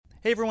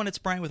Hey everyone, it's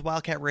Brian with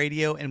Wildcat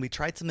Radio, and we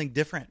tried something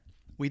different.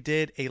 We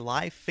did a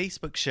live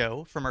Facebook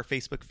show from our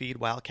Facebook feed,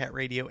 Wildcat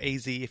Radio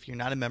AZ. If you're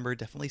not a member,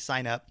 definitely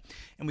sign up.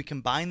 And we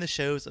combined the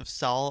shows of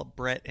Saul,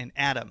 Brett, and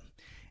Adam,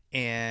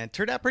 and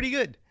turned out pretty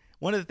good.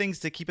 One of the things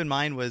to keep in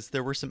mind was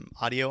there were some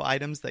audio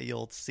items that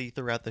you'll see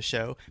throughout the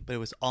show, but it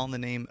was all in the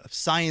name of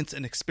science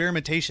and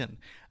experimentation.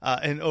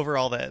 And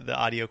overall, the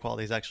audio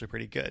quality is actually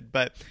pretty good.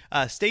 But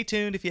stay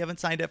tuned. If you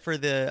haven't signed up for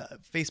the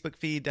Facebook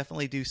feed,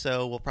 definitely do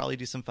so. We'll probably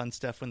do some fun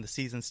stuff when the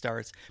season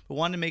starts. But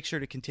wanted to make sure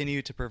to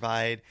continue to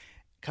provide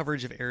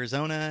coverage of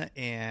Arizona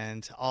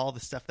and all the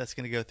stuff that's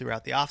going to go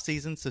throughout the off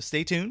season. So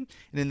stay tuned.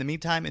 And in the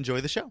meantime, enjoy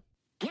the show.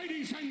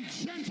 Ladies and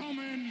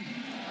gentlemen,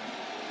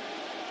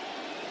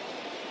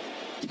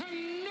 tonight,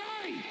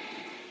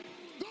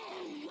 the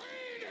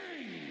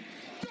reigning,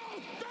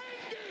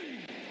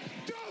 defending,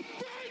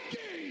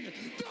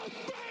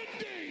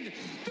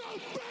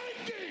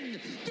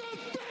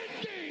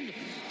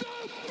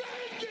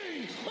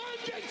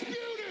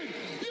 undisputed,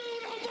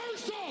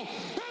 universal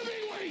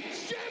heavyweight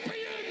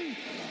champion,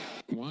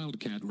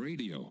 Wildcat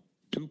Radio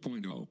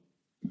 2.0.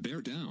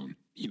 Bear down,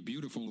 you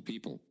beautiful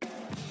people.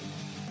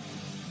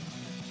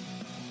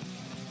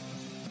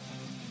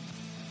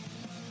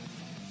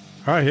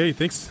 All right, hey,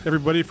 thanks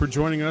everybody for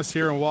joining us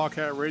here on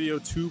Wildcat Radio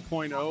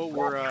 2.0.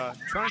 We're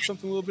trying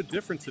something a little bit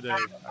different today.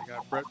 I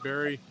got Brett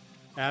Barry,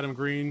 Adam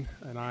Green,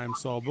 and I'm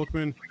Saul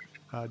Bookman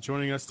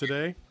joining us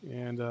today,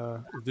 and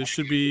this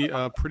should be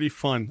pretty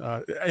fun.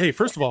 Hey,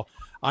 first of all,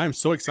 I am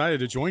so excited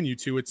to join you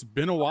two. It's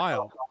been a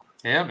while.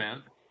 Yeah,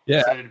 man.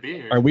 Yeah. Excited to be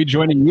here. Are we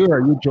joining you or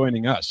are you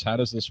joining us? How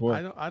does this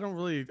work? I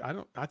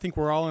think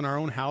we're all in our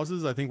own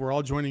houses. I think we're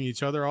all joining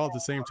each other all at the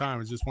same time.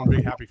 It's just one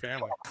big happy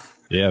family.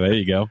 Yeah, there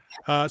you go.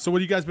 So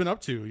what have you guys been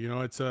up to? You know,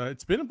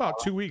 it's been about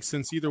 2 weeks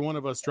since either one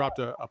of us dropped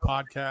a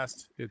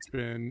podcast. It's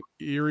been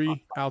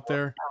eerie out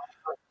there.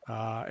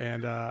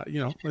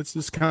 Let's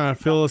just kind of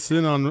fill us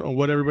in on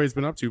what everybody's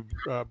been up to.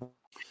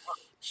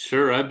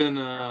 Sure. I've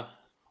been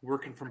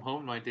working from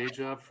home, my day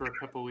job, for a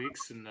couple of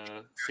weeks, and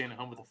staying at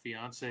home with the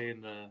fiance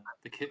and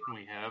the kitten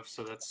we have.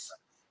 So that's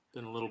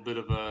been a little bit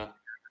of a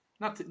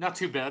not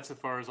too bad so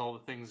far as all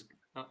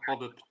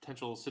the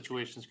potential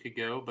situations could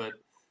go, but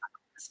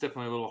it's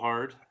definitely a little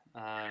hard.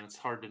 It's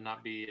hard to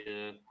not be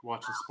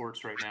watching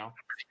sports right now.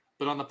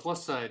 But on the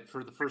plus side,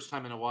 for the first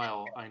time in a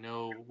while, I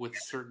know with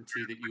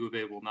certainty that U of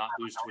A will not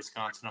lose to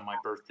Wisconsin on my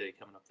birthday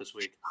coming up this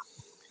week.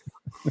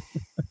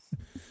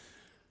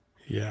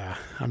 Yeah,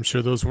 I'm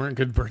sure those weren't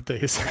good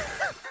birthdays.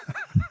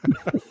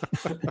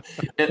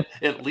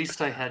 At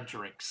least I had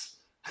drinks.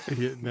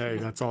 Yeah, hey,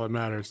 that's all that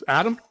matters.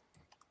 Adam?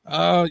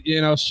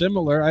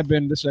 Similar.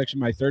 This is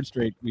actually my third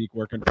straight week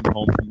working from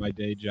home from my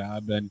day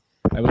job. And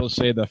I will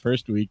say the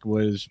first week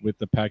was with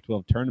the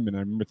Pac-12 tournament.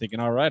 I remember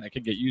thinking, all right, I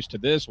could get used to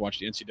this, watch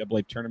the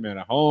NCAA tournament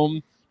at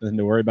home, nothing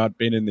to worry about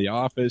being in the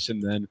office.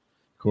 And then,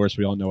 of course,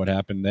 we all know what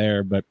happened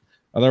there. But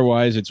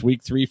otherwise, it's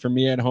week 3 for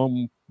me at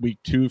home, week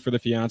 2 for the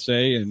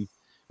fiance, and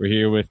we're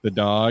here with the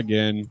dog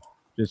and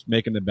just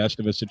making the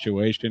best of a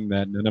situation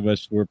that none of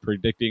us were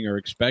predicting or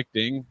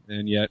expecting,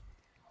 and yet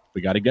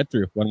we got to get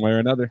through one way or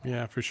another.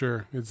 Yeah, for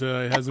sure. It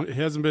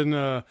hasn't been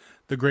the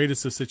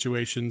greatest of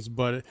situations,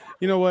 but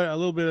you know what? A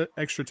little bit of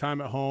extra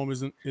time at home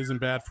isn't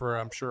bad for,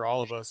 I'm sure,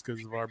 all of us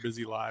because of our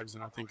busy lives,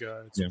 and I think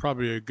it's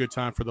probably a good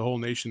time for the whole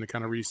nation to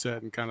kind of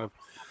reset and kind of,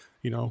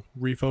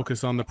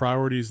 refocus on the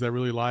priorities that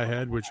really lie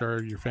ahead, which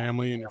are your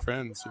family and your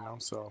friends.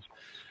 So.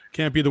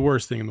 Can't be the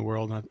worst thing in the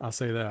world. I'll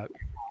say that.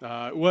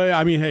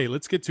 Hey,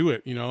 let's get to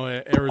it.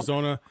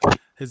 Arizona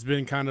has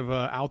been kind of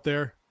out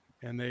there,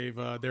 and they've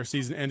their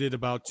season ended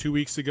about 2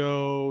 weeks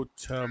ago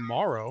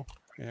tomorrow.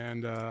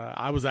 And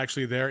I was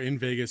actually there in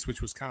Vegas,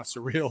 which was kind of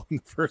surreal in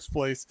the first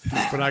place.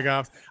 But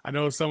I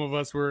know some of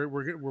us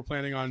were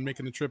planning on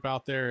making the trip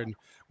out there. And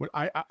when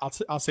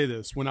I'll say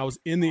this: when I was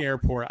in the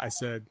airport, I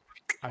said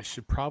I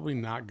should probably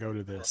not go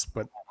to this,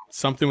 but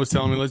something was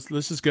telling me let's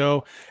just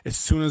go. As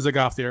soon as I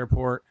got off the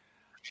airport,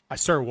 I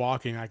started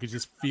walking. I could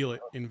just feel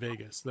it in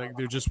Vegas. Like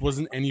there just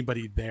wasn't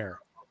anybody there.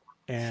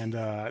 And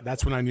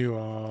that's when I knew,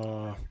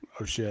 oh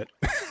shit.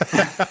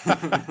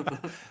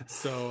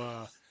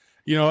 So,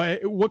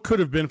 what could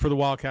have been for the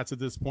Wildcats at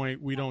this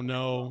point, we don't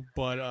know.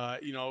 But,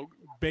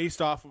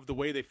 based off of the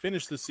way they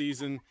finished the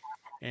season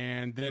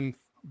and then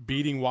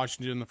beating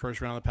Washington in the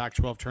first round of the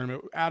Pac-12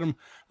 tournament, Adam,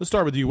 let's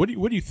start with you. What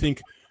do you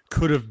think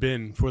could have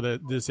been for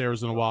this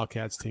Arizona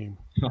Wildcats team?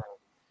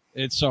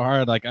 It's so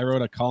hard. Like I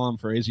wrote a column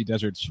for AZ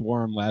Desert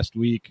Swarm last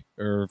week,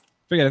 I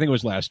think it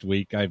was last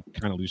week. I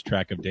kind of lose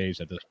track of days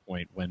at this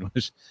point when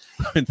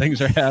things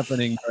are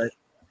happening. But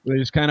it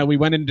was we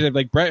went into,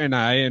 like Brett and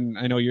I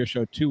know your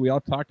show too, we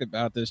all talked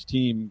about this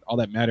team. All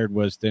that mattered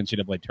was the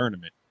NCAA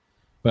tournament.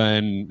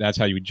 And that's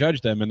how you judge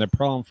them. And the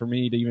problem for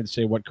me to even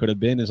say what could have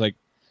been is like,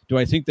 do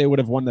I think they would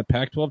have won the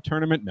Pac-12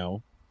 tournament?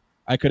 No.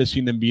 I could have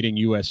seen them beating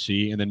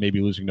USC and then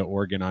maybe losing to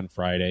Oregon on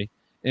Friday.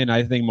 And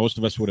I think most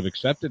of us would have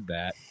accepted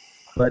that.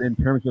 But in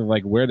terms of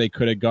like where they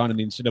could have gone in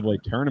the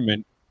NCAA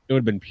tournament, it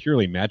would have been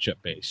purely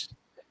matchup based.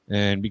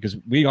 And because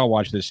we all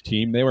watched this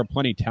team, they were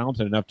plenty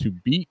talented enough to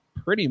beat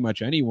pretty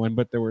much anyone,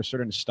 but there were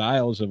certain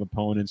styles of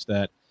opponents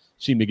that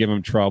seemed to give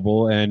them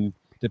trouble. And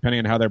depending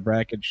on how their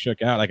bracket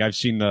shook out, like I've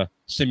seen the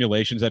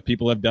simulations that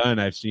people have done.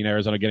 I've seen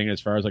Arizona getting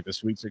as far as like the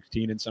Sweet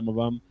 16 in some of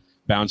them,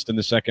 bounced in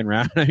the second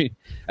round. I mean,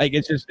 like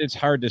it's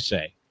hard to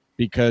say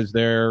because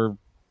their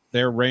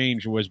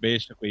range was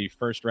basically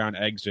first round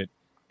exit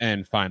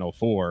and Final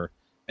Four.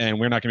 And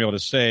we're not going to be able to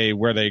say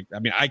where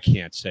I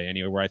can't say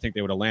anyway where I think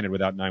they would have landed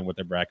without knowing what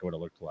their bracket would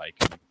have looked like.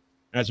 And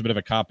that's a bit of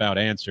a cop-out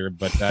answer,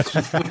 but that's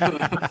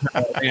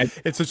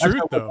it's the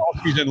truth, though. All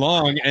season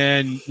long,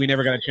 and we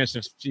never got a chance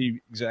to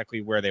see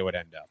exactly where they would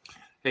end up.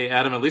 Hey,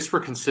 Adam, at least we're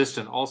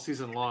consistent. All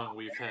season long,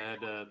 we've had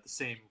the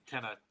same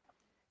kind of,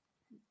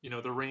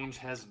 the range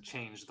hasn't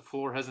changed. The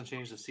floor hasn't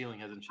changed. The ceiling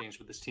hasn't changed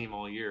with this team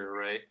all year,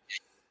 right?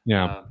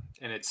 Yeah.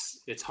 And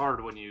it's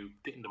hard when you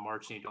get into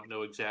March and you don't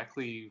know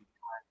exactly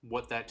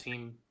what that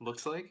team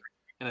looks like.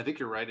 And I think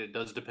you're right. It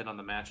does depend on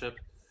the matchup.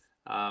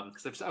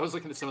 Because I was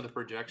looking at some of the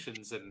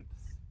projections and,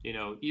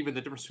 even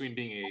the difference between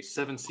being a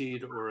 7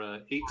 seed or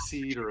a 8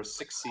 seed or a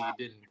 6 seed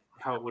and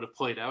how it would have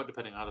played out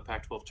depending on how the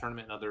Pac-12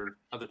 tournament and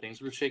other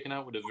things would have shaken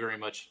out would have very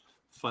much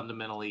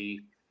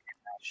fundamentally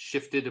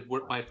shifted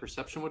what my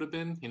perception would have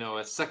been.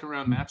 A second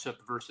round matchup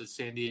versus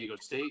San Diego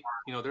State,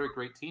 they're a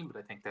great team, but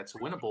I think that's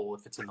winnable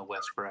if it's in the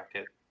West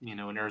bracket,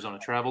 and Arizona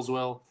travels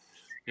well.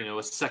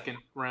 A second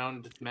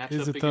round matchup.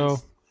 Is it though?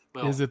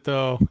 Well, is it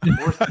though?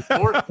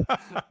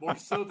 More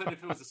so than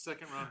if it was a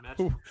second round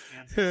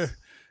matchup.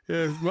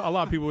 Yeah, a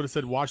lot of people would have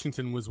said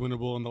Washington was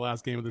winnable in the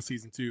last game of the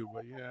season too,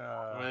 but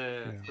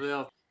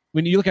Well,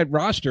 when you look at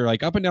roster,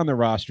 like up and down the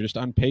roster, just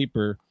on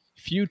paper,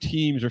 few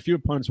teams or few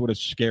opponents would have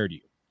scared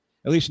you.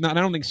 At least not.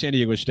 I don't think San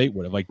Diego State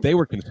would have. Like they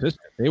were consistent,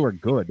 they were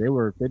good,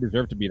 they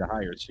deserved to be the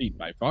higher seed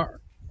by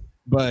far.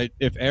 But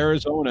if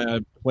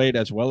Arizona played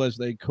as well as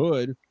they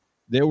could,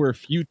 there were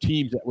few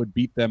teams that would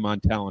beat them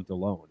on talent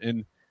alone.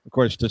 And of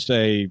course, to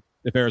say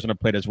if Arizona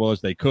played as well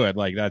as they could,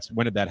 like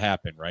when did that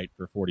happen? Right,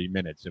 for 40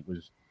 minutes, it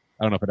was.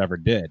 I don't know if it ever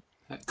did.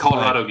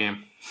 Colorado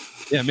game.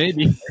 Yeah,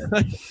 maybe.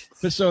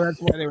 But so that's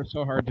why they were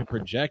so hard to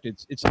project.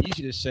 It's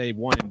easy to say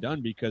one and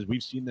done because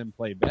we've seen them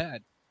play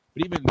bad.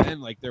 But even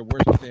then, like their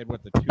worst, they had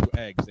the 2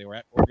 eggs. They were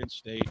at Oregon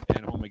State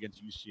and home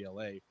against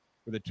UCLA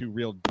were the 2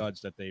 real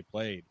duds that they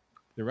played.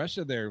 The rest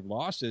of their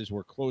losses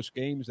were close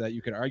games that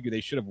you could argue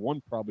they should have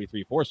won probably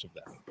 3/4 of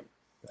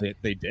them.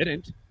 They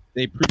didn't.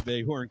 They proved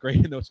they weren't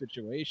great in those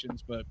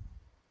situations, but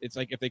it's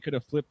like if they could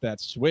have flipped that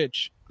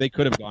switch, they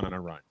could have gone on a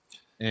run.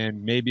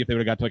 And maybe if they would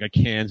have got to like a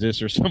Kansas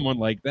or someone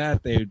like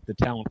that, the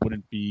talent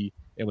wouldn't be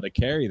able to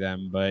carry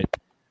them. But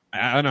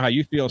I don't know how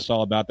you feel,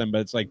 Saul, about them,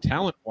 but it's like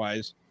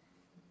talent-wise,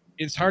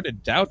 it's hard to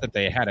doubt that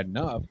they had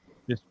enough.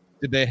 Just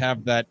did they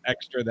have that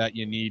extra that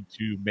you need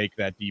to make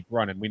that deep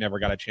run? And we never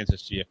got a chance to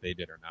see if they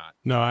did or not.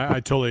 No, I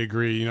totally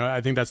agree.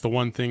 I think that's the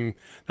one thing.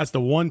 That's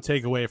the one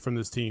takeaway from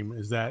this team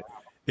is that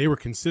they were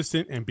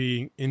consistent and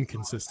being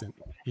inconsistent.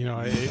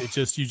 It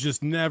just you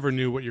just never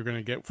knew what you're going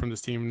to get from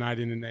this team night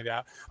in and night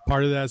out.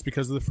 Part of that is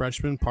because of the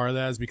freshmen. Part of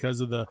that is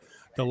because of the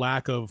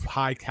lack of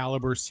high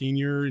caliber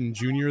senior and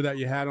junior that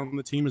you had on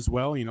the team as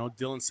well.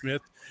 Dylan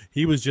Smith,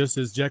 he was just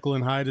as Jekyll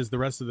and Hyde as the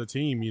rest of the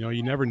team.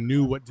 You never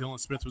knew what Dylan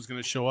Smith was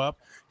going to show up.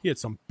 He had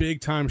some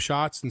big time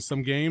shots in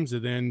some games,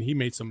 and then he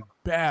made some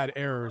bad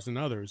errors in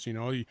others.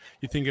 You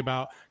think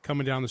about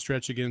coming down the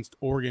stretch against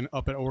Oregon,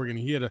 up at Oregon.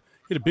 He had a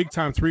big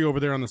time 3 over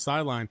there on the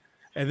sideline.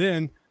 And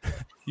then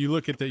you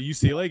look at the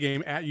UCLA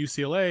game at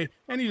UCLA,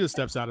 and he just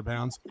steps out of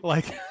bounds.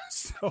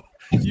 So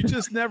you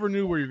just never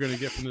knew where you're going to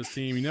get from this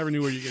team. You never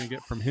knew where you're going to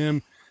get from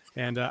him.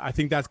 And I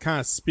think that kind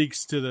of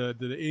speaks to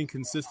the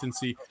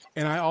inconsistency.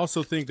 And I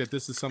also think that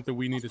this is something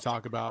we need to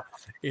talk about.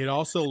 It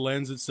also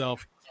lends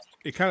itself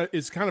 –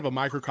 it's kind of a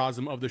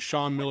microcosm of the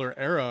Sean Miller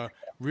era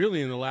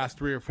really in the last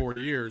 3 or 4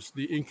 years,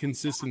 the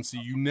inconsistency.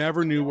 You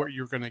never knew what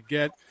you're going to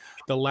get.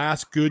 The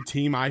last good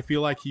team I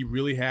feel like he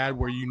really had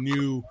where you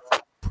knew –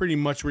 pretty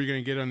much where you're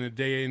going to get on a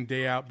day in,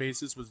 day out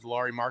basis was the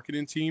Laurie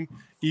Marketing team.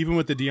 Even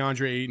with the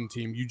DeAndre Ayton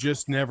team, you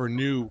just never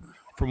knew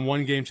from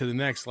one game to the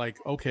next, like,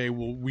 okay,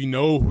 well, we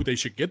know who they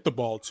should get the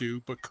ball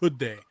to, but could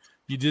they?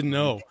 You didn't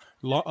know.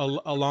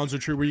 Alonzo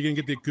Trier, were you going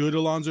to get the good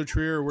Alonzo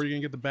Trier or were you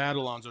going to get the bad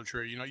Alonzo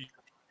Trier?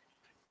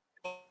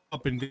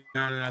 Up and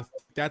down, and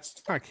that's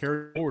kind of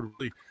carried forward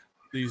really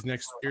these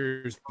next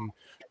years. And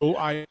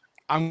I'm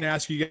going to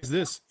ask you guys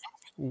this.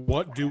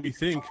 What do we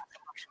think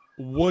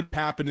would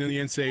happen in the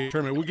NCAA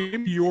tournament? We'll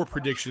give you your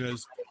prediction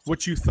as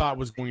what you thought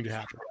was going to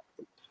happen.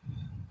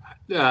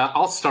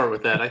 I'll start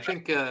with that. I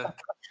think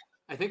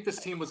this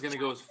team was going to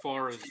go as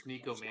far as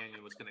Nico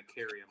Mannion was going to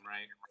carry him,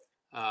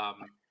 right?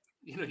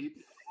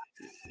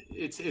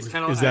 It's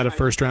kind of. Is that a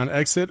first round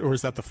exit or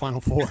is that the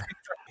Final Four?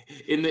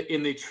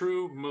 In the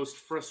true most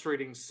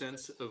frustrating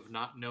sense of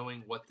not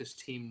knowing what this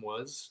team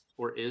was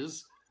or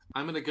is,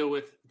 I'm going to go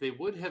with they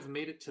would have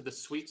made it to the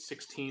Sweet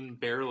 16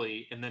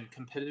 barely and then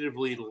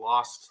competitively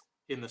lost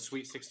in the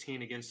Sweet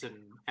 16 against an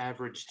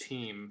average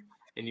team.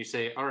 And you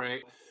say, all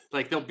right,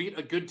 like they'll beat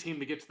a good team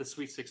to get to the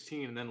Sweet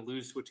 16 and then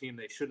lose to a team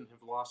they shouldn't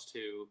have lost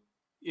to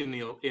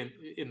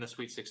in the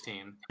Sweet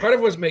 16. Part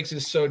of what makes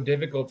this so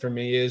difficult for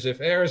me is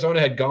if Arizona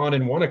had gone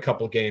and won a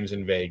couple games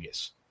in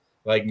Vegas,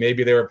 like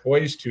maybe they were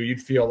poised to,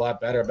 you'd feel a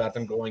lot better about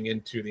them going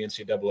into the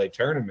NCAA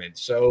tournament.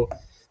 So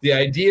the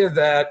idea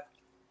that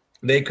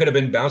they could have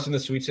been bounced in the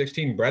Sweet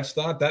 16, Brett's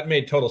thought, that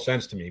made total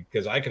sense to me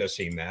because I could have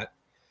seen that.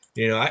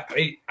 You know,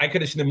 I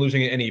could have seen them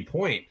losing at any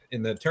point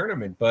in the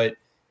tournament, but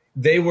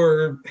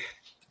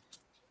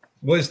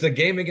was the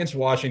game against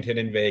Washington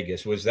in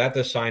Vegas, was that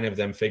the sign of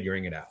them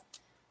figuring it out?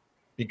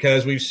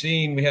 Because we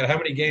had how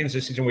many games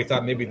this season we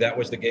thought maybe that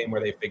was the game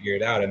where they figure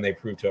it out and they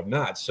proved to have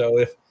not. So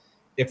if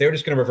they were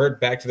just going to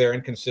revert back to their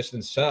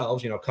inconsistent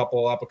selves, a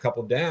couple up, a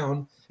couple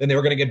down, then they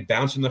were going to get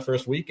bounced in the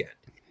first weekend.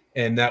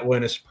 And that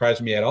wouldn't have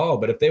surprised me at all.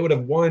 But if they would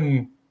have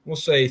won, we'll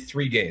say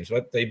 3 games,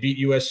 they beat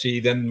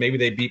USC, then maybe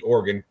they beat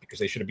Oregon because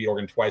they should have beat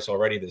Oregon twice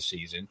already this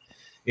season.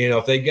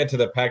 If they get to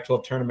the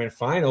Pac-12 tournament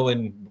final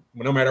and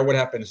no matter what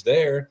happens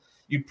there,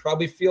 you'd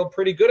probably feel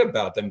pretty good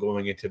about them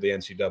going into the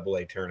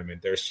NCAA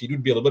tournament. Their seed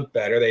would be a little bit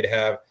better. They'd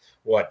have,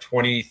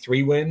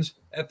 23 wins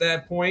at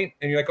that point?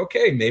 And you're like,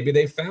 okay, maybe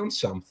they found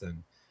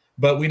something.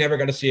 But we never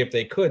got to see if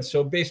they could.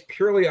 So based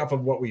purely off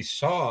of what we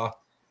saw,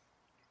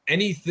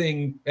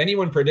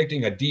 anyone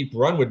predicting a deep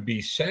run would be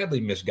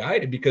sadly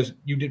misguided because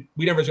we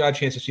never got a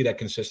chance to see that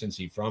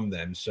consistency from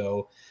them.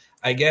 So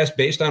I guess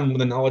based on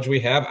the knowledge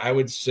we have, I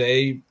would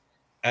say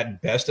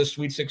at best a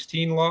Sweet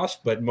 16 loss,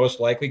 but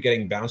most likely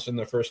getting bounced in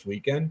the first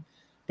weekend.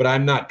 But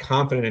I'm not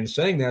confident in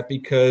saying that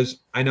because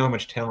I know how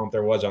much talent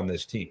there was on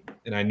this team.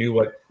 And I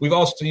knew we've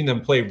all seen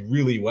them play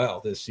really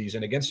well this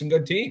season against some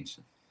good teams.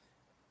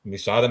 And we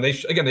saw them. They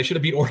should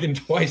have beat Oregon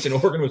twice, and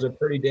Oregon was a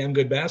pretty damn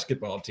good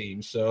basketball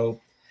team. So,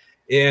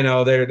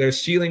 their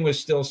ceiling was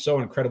still so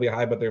incredibly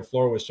high, but their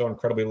floor was so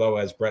incredibly low,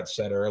 as Brett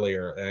said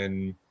earlier.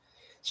 And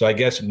so I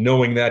guess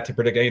knowing that to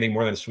predict anything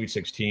more than a Sweet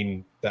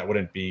 16, that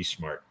wouldn't be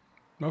smart.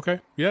 Okay.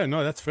 Yeah,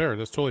 no, that's fair.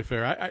 That's totally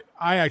fair.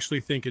 I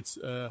actually think it's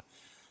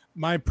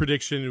my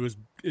prediction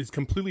is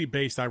completely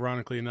based,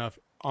 ironically enough,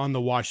 on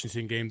the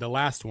Washington game, the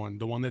last one,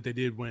 the one that they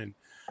did win.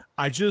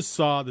 I just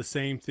saw the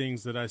same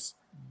things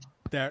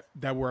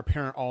that were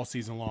apparent all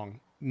season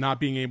long. Not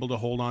being able to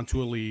hold on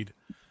to a lead,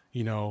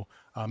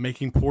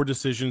 making poor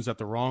decisions at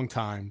the wrong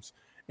times.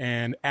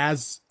 And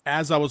as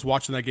I was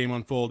watching that game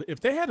unfold,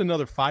 if they had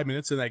another 5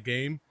 minutes in that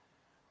game,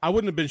 I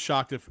wouldn't have been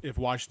shocked if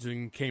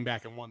Washington came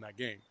back and won that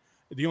game.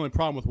 The only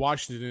problem with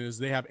Washington is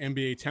they have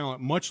NBA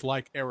talent, much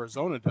like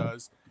Arizona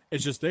does.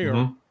 It's just they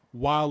are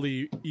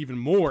wildly even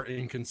more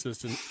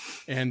inconsistent,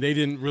 and they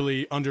didn't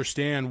really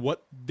understand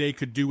what they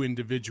could do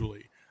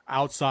individually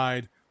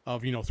outside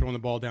of, throwing the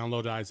ball down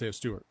low to Isaiah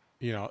Stewart.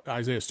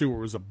 Isaiah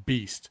Stewart was a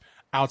beast.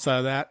 Outside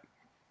of that,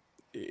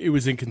 it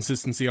was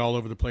inconsistency all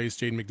over the place.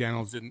 Jaden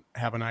McDaniels didn't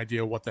have an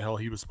idea what the hell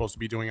he was supposed to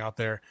be doing out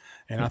there,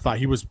 and I thought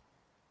he was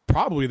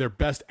probably their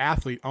best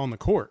athlete on the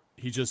court.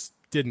 He just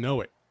didn't know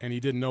it, and he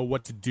didn't know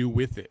what to do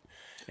with it.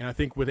 And I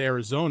think with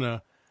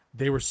Arizona,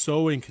 they were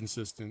so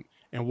inconsistent.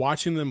 And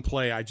watching them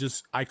play,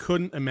 I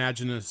couldn't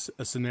imagine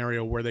a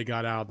scenario where they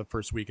got out of the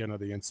first weekend of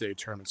the NCAA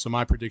tournament. So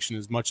my prediction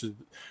is much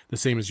the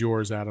same as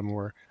yours, Adam,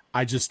 where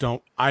I just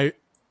don't –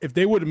 if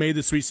they would have made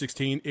the Sweet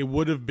 16, it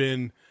would have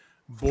been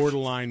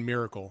borderline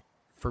miracle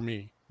for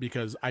me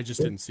because I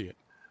just didn't see it.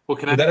 Well,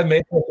 would that have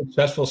made a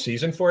successful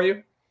season for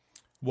you?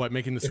 What,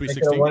 making the Sweet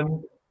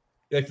 16?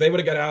 If they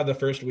would have got out of the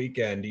first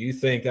weekend, do you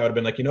think that would have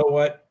been like, you know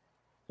what?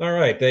 All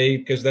right,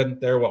 because then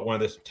they're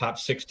one of the top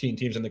 16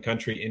 teams in the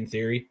country in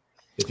theory.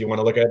 If you want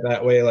to look at it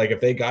that way, like if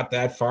they got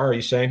that far, are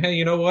you saying, hey,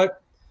 you know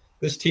what?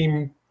 This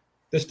team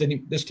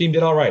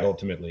did all right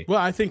ultimately. Well,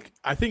 I think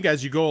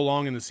as you go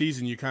along in the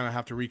season, you kind of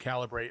have to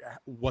recalibrate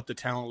what the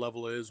talent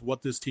level is,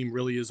 what this team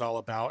really is all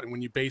about. And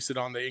when you base it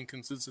on the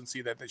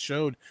inconsistency that they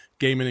showed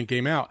game in and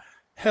game out,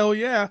 hell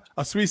yeah,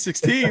 a Sweet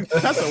 16,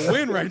 that's a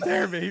win right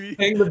there, baby.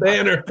 Hang the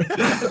banner.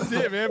 That's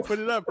it, man. Put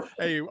it up.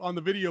 Hey, on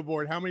the video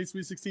board, how many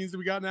Sweet 16s do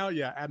we got now?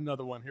 Yeah, add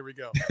another one. Here we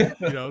go.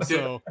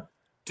 So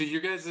do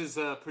your guys'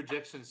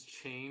 projections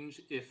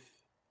change if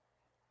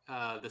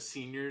the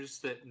seniors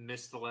that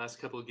missed the last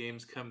couple of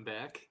games come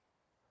back?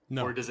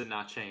 No. Or does it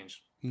not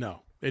change?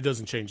 No, it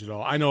doesn't change at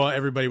all. I know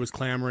everybody was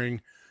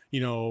clamoring,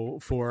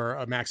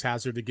 for Max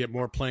Hazard to get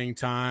more playing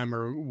time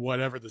or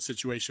whatever the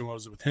situation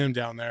was with him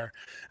down there,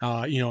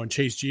 and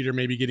Chase Jeter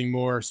maybe getting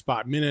more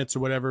spot minutes or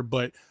whatever.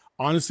 But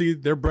honestly,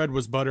 their bread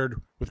was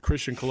buttered with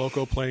Christian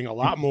Koloko playing a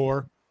lot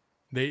more.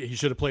 He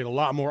should have played a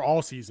lot more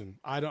all season.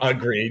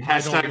 Agreed.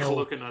 Hashtag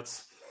Koloko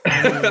nuts.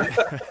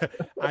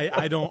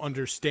 I don't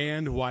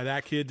understand why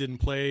that kid didn't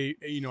play,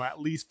 at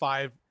least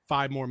five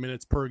more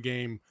minutes per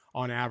game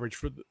on average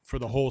for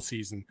the whole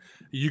season.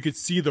 You could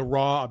see the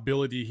raw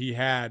ability he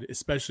had,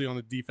 especially on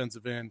the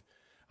defensive end.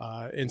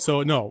 And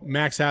so, no,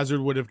 Max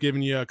Hazard would have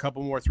given you a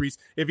couple more threes.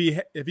 If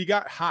he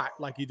got hot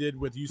like he did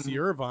with UC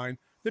Irvine,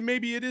 then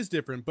maybe it is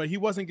different. But he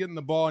wasn't getting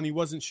the ball and he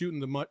wasn't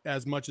shooting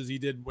as much as he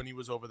did when he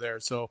was over there.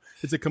 So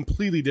it's a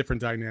completely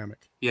different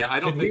dynamic. Yeah, I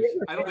don't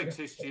think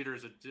Chase Jeter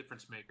is a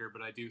difference maker,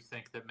 but I do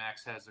think that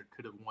Max Hazard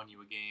could have won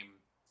you a game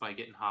by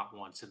getting hot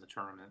once in the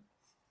tournament.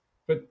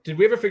 But did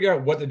we ever figure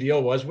out what the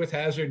deal was with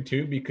Hazard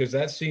too? Because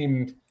that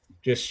seemed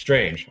just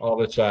strange all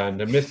of a sudden.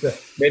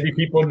 Maybe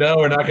people know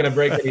we're not going to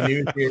break any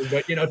news here,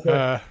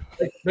 but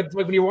but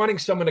when you're wanting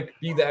someone to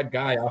be that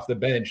guy off the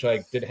bench,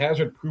 like did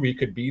Hazard prove he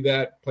could be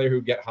that player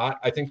who get hot?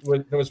 I think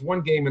there was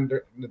one game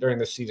during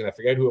this season, I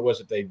forget who it was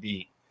that they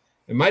beat.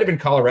 It might have been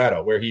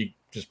Colorado, where he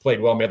just played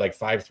well, made like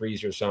 5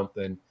 threes or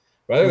something.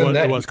 But other than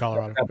that, it was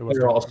Colorado. It was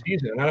all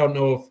season, and I don't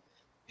know if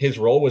his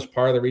role was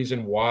part of the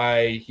reason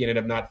why he ended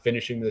up not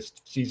finishing this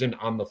season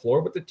on the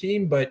floor with the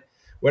team. But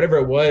whatever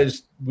it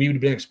was, we would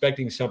have been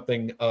expecting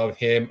something of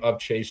him, of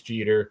Chase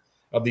Jeter,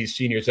 of these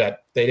seniors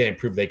that they didn't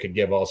prove they could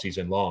give all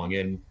season long.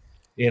 And,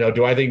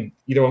 do I think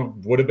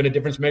would have been a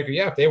difference maker?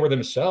 Yeah, if they were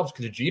themselves,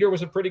 because Jeter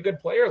was a pretty good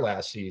player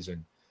last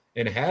season.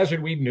 And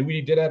Hazard, we knew what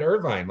he did at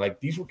Irvine. Like,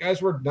 these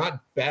guys were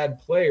not bad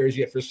players,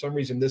 yet for some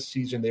reason this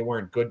season they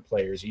weren't good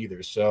players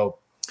either. So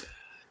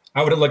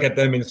I would look at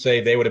them and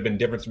say they would have been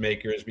difference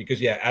makers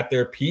because, at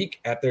their peak,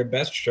 at their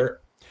best,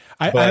 sure.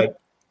 I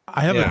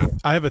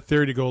have a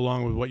theory to go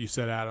along with what you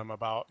said, Adam,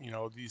 about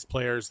these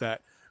players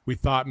that we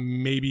thought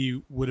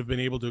maybe would have been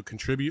able to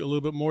contribute a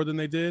little bit more than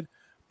they did,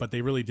 but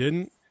they really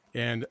didn't.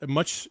 And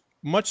much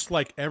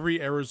like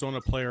every Arizona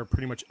player,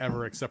 pretty much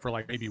ever, except for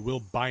like maybe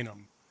Will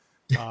Bynum,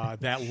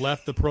 that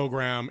left the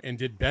program and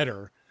did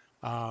better.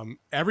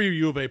 Every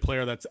U of A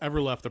player that's ever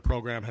left the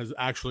program has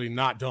actually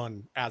not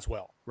done as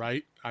well,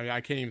 right? I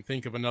can't even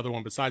think of another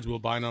one besides Will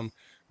Bynum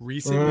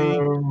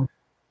recently.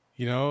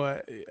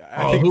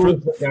 I think who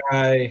was the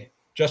guy?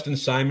 Justin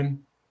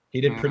Simon. He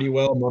did pretty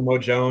well.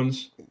 Momo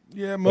Jones.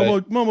 Yeah,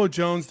 Momo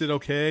Jones did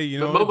okay.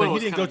 But he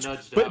didn't go.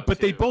 But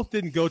they both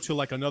didn't go to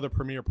like another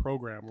premier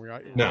program,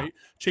 right? No.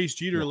 Chase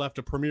Jeter left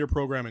a premier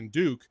program in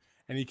Duke,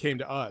 and he came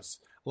to us.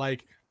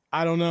 Like,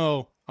 I don't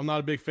know. I'm not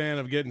a big fan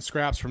of getting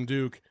scraps from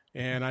Duke.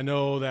 And I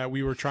know that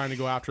we were trying to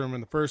go after him in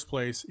the first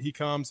place. He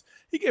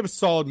gave us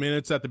solid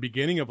minutes at the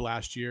beginning of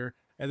last year.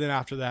 And then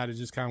after that, it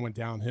just kind of went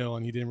downhill,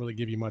 and he didn't really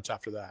give you much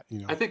after that.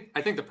 I think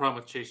the problem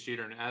with Chase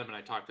Jeter, and Adam and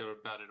I talked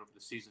about it over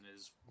the season,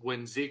 is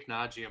when Zeke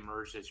Naji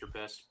emerged as your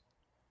best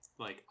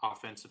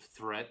offensive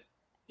threat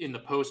in the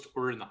post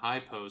or in the high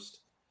post,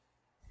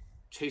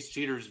 Chase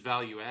Jeter's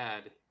value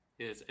add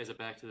is as a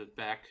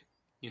back-to-the-back,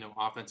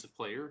 offensive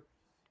player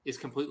is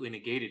completely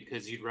negated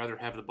because you'd rather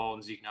have the ball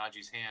in Zeke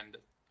Naji's hand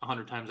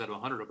 100 times out of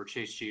 100 over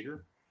Chase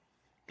Jeter.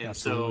 And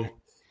Absolutely. So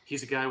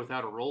he's a guy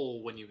without a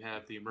role when you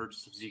have the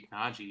emergence of Zeke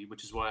Naji,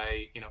 which is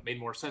why, it made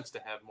more sense to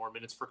have more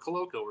minutes for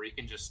Koloko, where he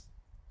can just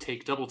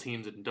take double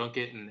teams and dunk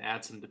it and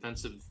add some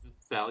defensive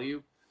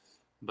value.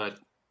 But,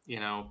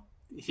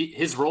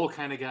 his role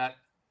kind of got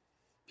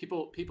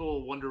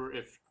people wonder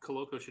if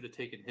Koloko should have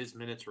taken his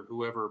minutes or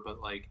whoever, but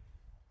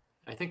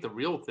I think the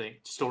real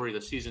story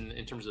of the season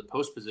in terms of the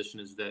post position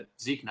is that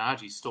Zeke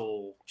Naji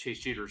stole Chase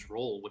Jeter's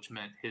role, which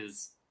meant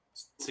his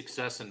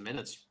success and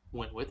minutes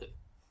went with it.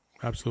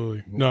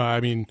 Absolutely. No, I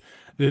mean,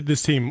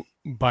 this team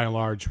by and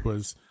large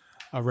was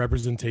a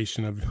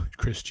representation of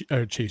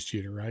Chase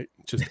Jeter, right?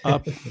 Just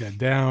up and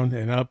down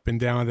and up and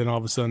down. And then all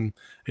of a sudden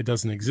it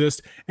doesn't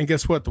exist. And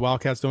guess what? The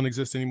Wildcats don't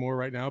exist anymore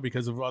right now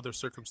because of other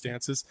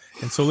circumstances.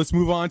 And so let's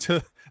move on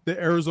to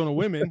the Arizona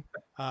women.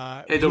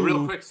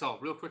 Real quick, Saul.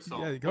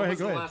 Yeah, go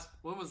ahead.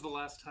 When was the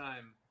last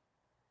time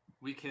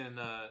we can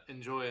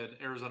enjoy an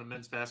Arizona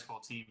men's basketball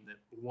team that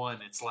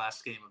won its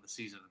last game of the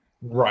season?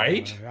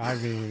 Right. I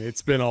mean,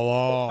 it's been a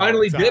long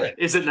finally time. Did it.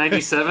 Is it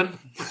 97?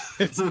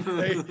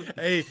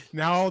 hey,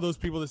 now all those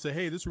people that say,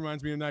 hey, this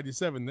reminds me of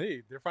 97,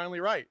 they're finally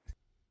right.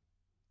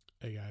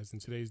 Hey, guys, in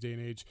today's day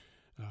and age,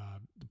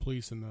 the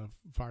police and the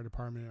fire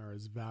department are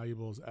as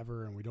valuable as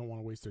ever, and we don't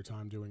want to waste their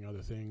time doing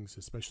other things,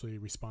 especially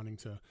responding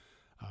to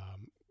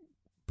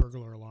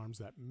burglar alarms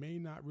that may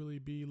not really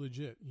be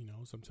legit.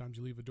 Sometimes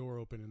you leave a door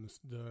open and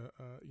the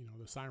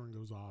siren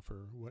goes off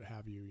or what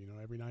have you.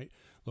 Every night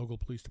local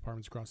police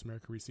departments across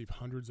America receive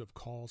hundreds of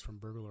calls from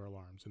burglar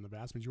alarms, and the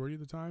vast majority of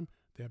the time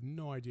they have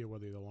no idea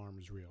whether the alarm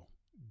is real.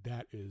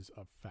 That is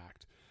a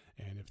fact.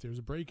 And if there's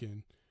a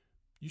break-in,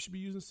 you should be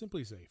using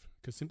Simply Safe,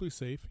 because Simply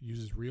Safe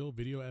uses real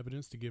video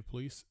evidence to give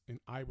police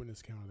an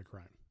eyewitness account of the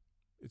crime.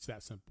 It's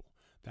that simple.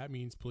 That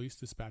means police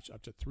dispatch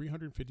up to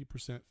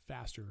 350%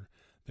 faster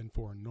than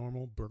for a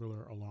normal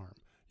burglar alarm.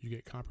 You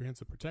get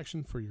comprehensive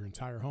protection for your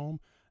entire home,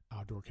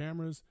 outdoor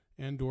cameras,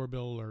 and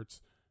doorbell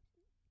alerts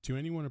to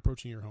anyone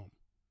approaching your home.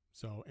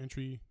 So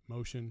entry,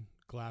 motion,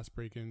 glass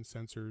break-in,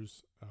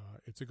 sensors,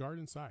 it's a guard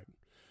inside.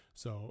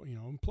 So,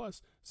 and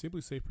plus, Simply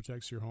Safe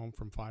protects your home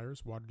from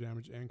fires, water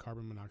damage, and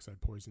carbon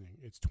monoxide poisoning.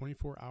 It's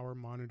 24-hour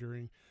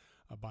monitoring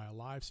by a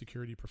live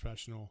security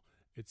professional.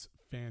 It's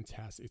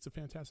fantastic. It's a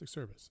fantastic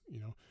service,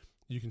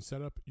 You can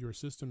set up your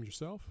system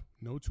yourself,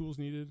 no tools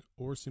needed,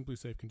 or Simply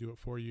Safe can do it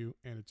for you,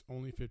 and it's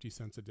only 50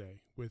 cents a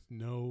day with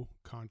no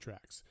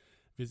contracts.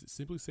 Visit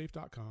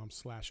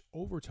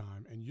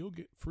simplysafe.com/overtime, and you'll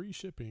get free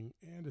shipping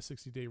and a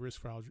 60-day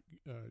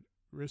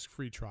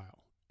risk-free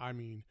trial. I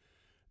mean,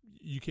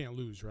 you can't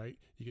lose, right?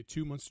 You get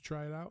 2 months to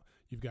try it out.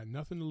 You've got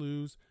nothing to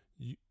lose.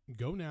 You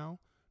go now.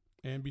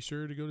 And be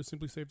sure to go to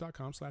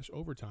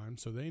simplysafe.com/overtime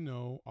so they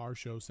know our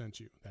show sent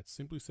you. That's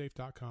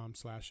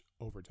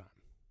simplysafe.com/overtime.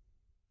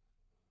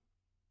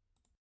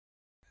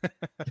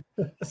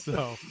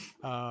 So,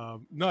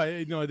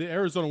 the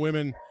Arizona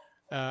women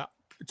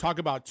talk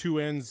about two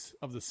ends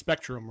of the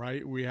spectrum,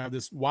 right? We have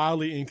this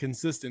wildly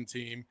inconsistent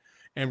team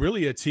and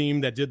really a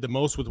team that did the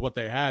most with what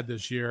they had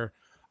this year.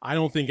 I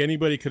don't think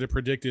anybody could have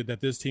predicted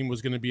that this team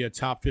was going to be a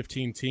top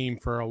 15 team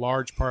for a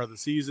large part of the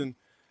season.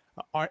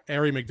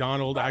 Aari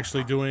McDonald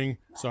actually doing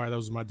 – sorry,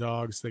 those are my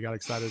dogs. They got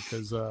excited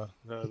because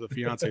the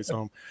fiance's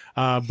home.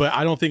 But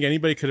I don't think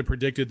anybody could have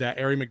predicted that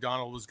Aari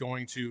McDonald was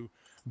going to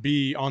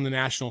be on the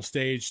national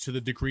stage to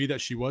the degree that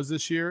she was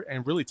this year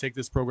and really take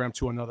this program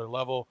to another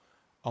level.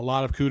 A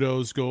lot of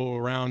kudos go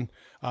around.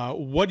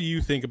 What do you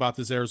think about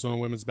this Arizona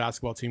women's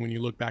basketball team when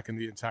you look back in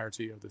the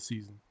entirety of the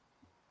season?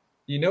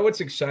 You know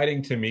what's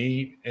exciting to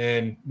me,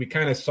 and we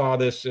kind of saw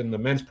this in the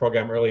men's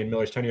program early in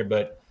Miller's tenure,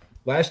 but –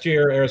 last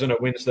year, Arizona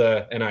wins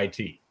the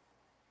NIT.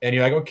 And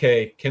you're like,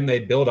 okay, can they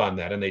build on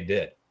that? And they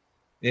did.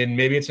 And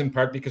maybe it's in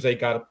part because they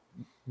got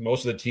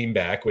most of the team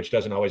back, which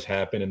doesn't always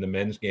happen in the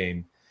men's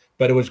game.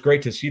 But it was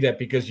great to see that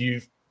because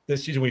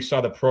this season we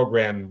saw the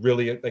program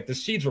really – like the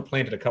seeds were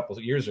planted a couple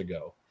of years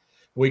ago.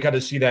 We got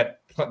to see that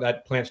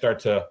plant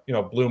start to,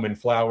 bloom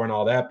and flower and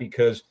all that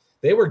because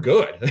they were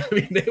good. I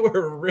mean, they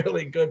were a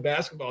really good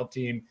basketball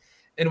team.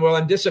 And while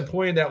I'm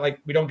disappointed that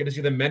we don't get to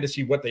see the men to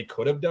see what they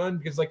could have done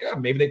because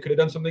maybe they could have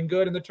done something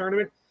good in the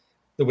tournament.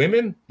 The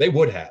women, they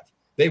would have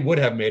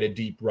made a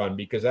deep run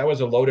because that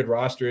was a loaded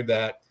roster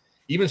that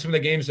even some of the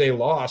games they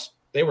lost,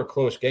 they were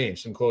close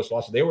games, some close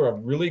losses. They were a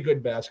really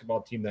good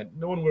basketball team that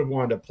no one would have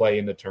wanted to play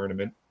in the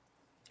tournament.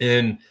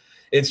 And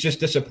it's just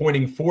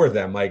disappointing for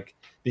them,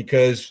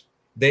 because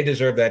they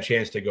deserve that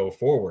chance to go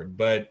forward.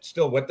 But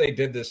still what they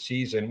did this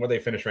season, where they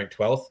finished ranked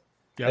 12th,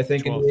 I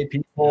think 12th. In the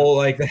AP poll,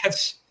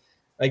 that's –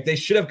 they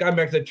should have gone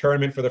back to the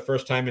tournament for the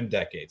first time in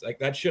decades.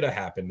 That should have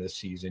happened this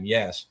season,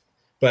 yes.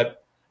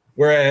 But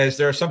whereas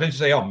there are some things to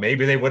say,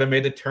 maybe they would have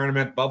made the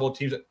tournament, bubble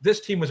teams. This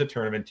team was a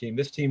tournament team.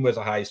 This team was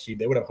a high seed.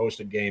 They would have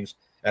hosted games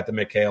at the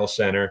McHale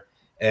Center,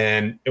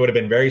 and it would have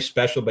been very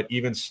special. But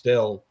even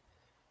still,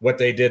 what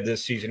they did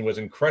this season was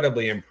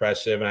incredibly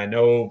impressive. And I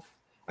know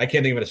I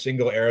can't think of a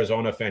single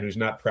Arizona fan who's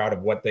not proud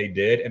of what they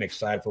did and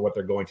excited for what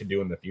they're going to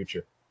do in the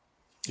future.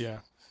 Yeah.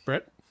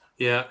 Brett?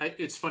 Yeah,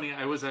 it's funny.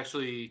 I was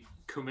actually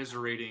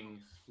commiserating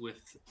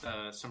with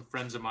some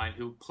friends of mine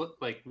who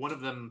one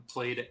of them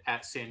played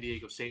at San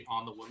Diego State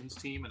on the women's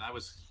team, and I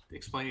was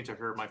explaining to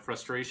her my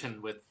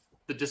frustration with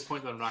the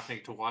disappointment that I'm not going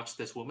to get to watch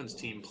this women's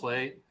team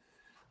play.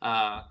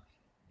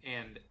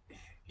 And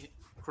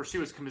of course, she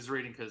was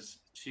commiserating because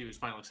she was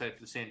finally excited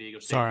for the San Diego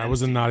State. Sorry, I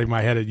wasn't nodding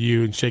my head at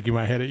you and shaking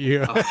my head at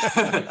you.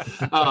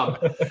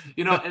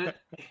 And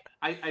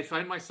I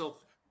find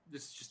myself.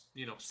 This is just,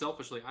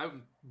 selfishly,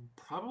 I'm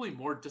probably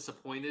more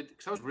disappointed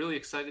because I was really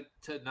excited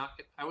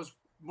I was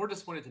more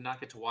disappointed to not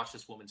get to watch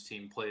this women's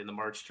team play in the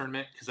March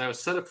tournament because I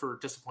was set up for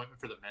disappointment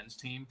for the men's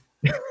team.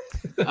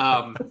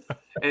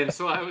 And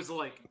so I was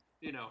like,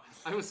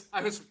 I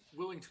was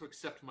willing to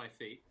accept my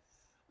fate.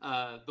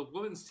 The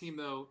women's team,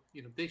 though,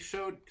 they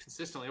showed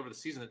consistently over the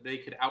season that they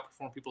could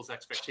outperform people's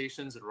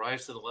expectations and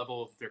rise to the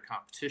level of their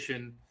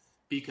competition,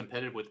 be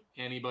competitive with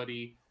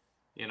anybody.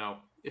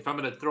 If I'm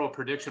going to throw a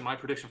prediction, my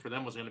prediction for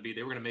them was going to be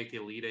they were going to make the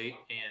Elite Eight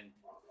and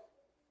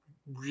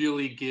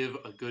really give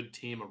a good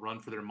team a run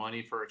for their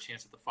money for a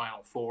chance at the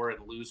Final Four and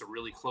lose a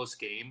really close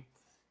game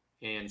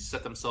and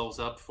set themselves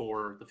up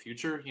for the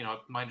future.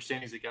 My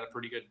understanding is they got a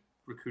pretty good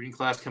recruiting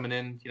class coming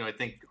in. I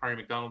think Aari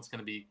McDonald's going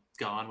to be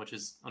gone, which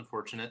is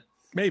unfortunate.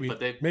 Maybe.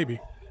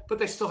 But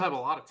they still have a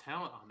lot of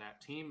talent on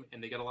that team,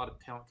 and they got a lot of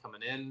talent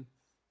coming in.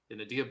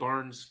 And Adia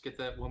Barnes, get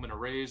that woman a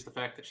raise. The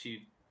fact that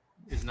she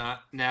is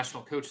not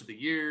National Coach of the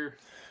Year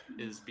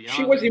is beyond.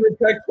 She wasn't even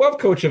Pac-12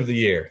 Coach of the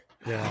Year.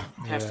 Yeah.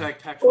 Hashtag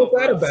Pac-12. What's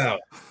that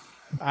about?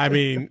 I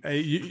mean,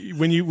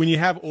 when you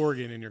have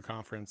Oregon in your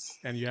conference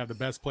and you have the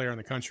best player in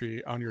the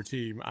country on your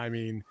team, I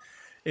mean,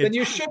 then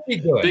you should be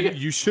good.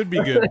 You should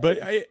be good. But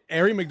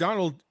Aari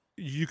McDonald,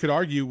 you could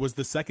argue, was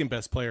the second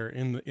best player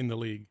in the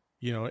league.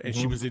 And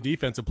she was the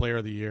defensive player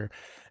of the year.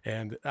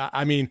 And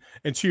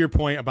and to your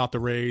point about the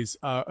raise,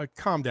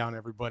 calm down,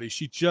 everybody.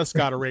 She just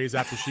got a raise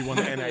after she won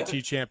the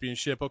NIT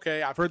championship.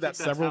 Okay. I've heard that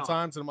several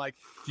times. And I'm like,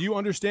 do you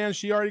understand?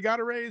 She already got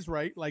a raise,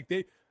 right?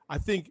 I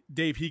think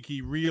Dave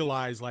Hickey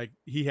realized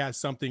he has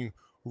something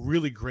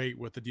really great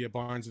with Adia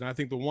Barnes. And I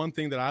think the one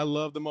thing that I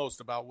love the most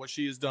about what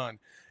she has done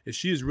is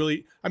she is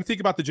really, I'm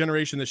thinking about the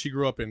generation that she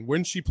grew up in.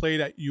 When she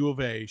played at U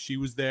of A, she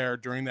was there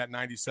during that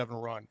 97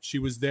 run. She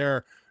was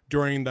there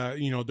during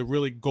the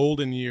really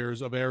golden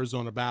years of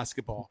Arizona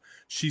basketball.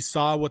 She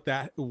saw what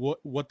that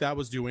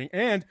was doing,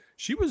 and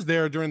she was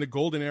there during the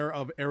golden era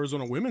of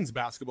Arizona women's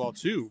basketball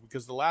too,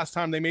 because the last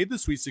time they made the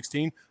Sweet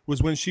 16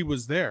 was when she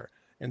was there.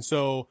 And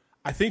so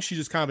I think she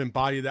just kind of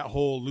embodied that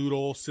whole Lute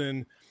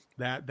Olson,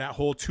 that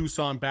whole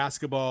Tucson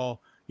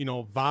basketball,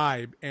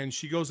 vibe. And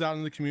she goes out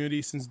in the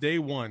community since day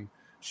one.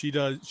 She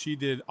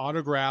did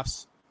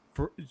autographs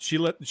she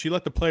let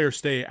the players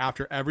stay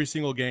after every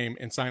single game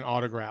and sign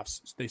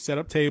autographs. They set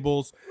up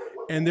tables,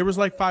 and there was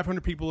like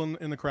 500 people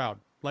in the crowd.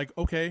 Like,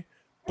 okay,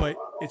 but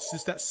it's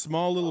just that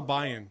small little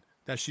buy-in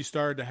that she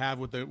started to have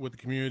with the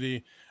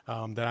community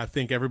that I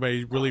think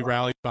everybody really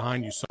rallied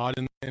behind. You saw it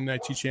in the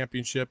NIT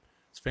championship.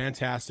 It's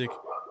fantastic,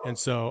 and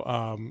so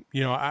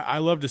I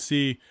love to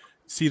see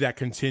that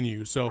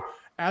continue. So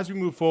as we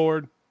move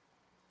forward,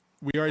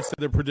 we already said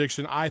their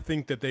prediction. I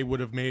think that they would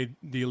have made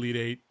the Elite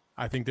Eight.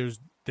 I think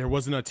there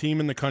wasn't a team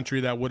in the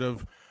country that would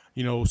have,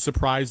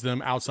 surprised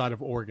them outside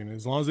of Oregon.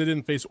 As long as they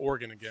didn't face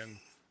Oregon again,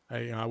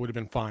 I would have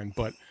been fine.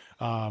 But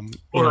Oregon.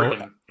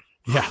 Oregon.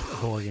 Yeah,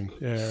 what are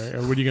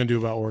you going to do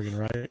about Oregon,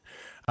 right?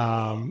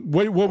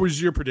 What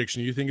was your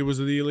prediction? You think it was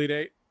the Elite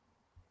Eight?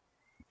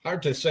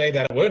 Hard to say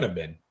that it wouldn't have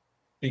been,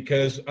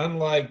 because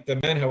unlike the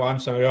men who I'm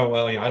saying,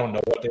 I don't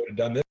know what they would have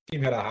done. This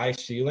team had a high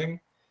ceiling,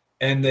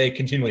 and they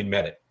continually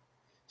met it.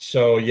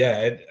 So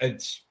yeah,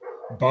 it's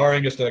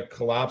barring just a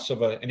collapse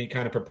of any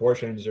kind of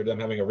proportions or them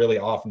having a really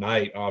off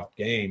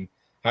game.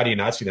 How do you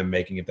not see them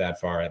making it that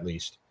far at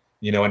least?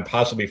 And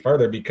possibly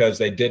further, because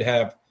they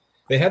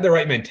had the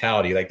right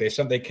mentality. Like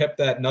they kept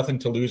that nothing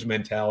to lose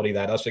mentality,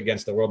 that us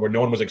against the world, where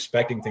no one was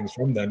expecting things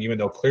from them, even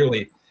though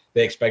clearly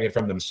they expected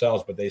from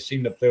themselves. But they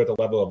seemed to play with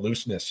a level of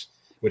looseness,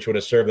 which would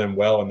have served them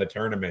well in the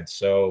tournament.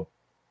 So,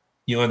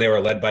 and they were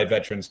led by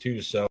veterans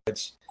too. So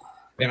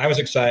I was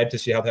excited to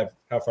see how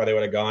far they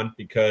would have gone,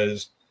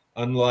 because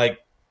unlike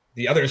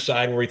the other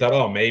side where we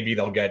thought, maybe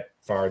they'll get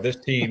far, this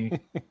team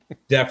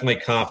definitely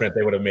confident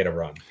they would have made a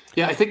run.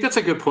 Yeah, I think that's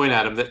a good point,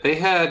 Adam, that they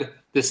had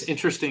this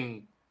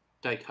interesting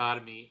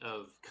dichotomy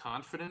of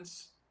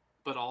confidence,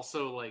 but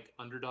also like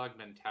underdog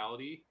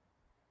mentality,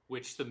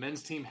 which the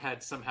men's team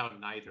had somehow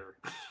neither.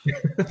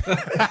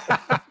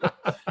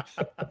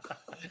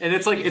 And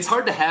it's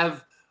hard to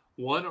have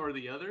one or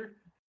the other.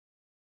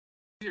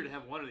 It's easier to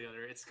have one or the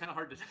other. It's kind of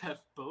hard to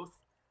have both.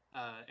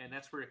 And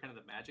that's where kind of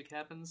the magic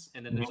happens.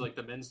 And then there's like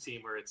the men's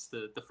team where it's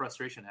the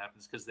frustration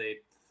happens, because they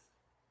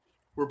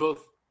were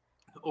both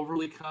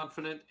overly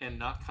confident and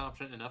not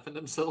confident enough in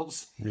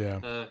themselves. Yeah.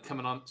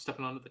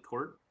 Stepping onto the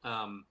court.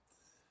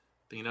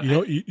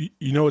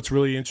 What's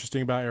really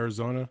interesting about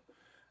Arizona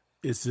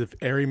is if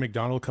Aari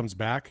McDonald comes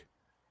back,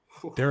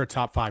 they're a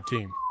top 5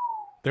 team.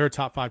 They're a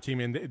top 5 team,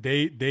 and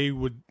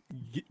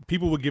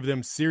people would give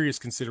them serious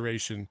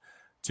consideration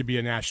to be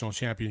a national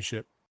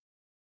championship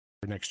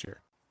for next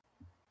year.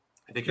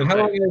 I think. And how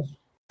long has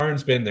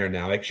Barnes been there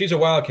now? Like, she's a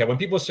Wildcat. When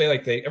people say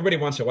everybody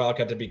wants a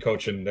Wildcat to be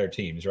coaching their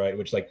teams, right?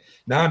 Which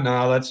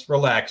no, let's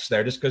relax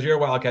there. Just because you're a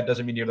Wildcat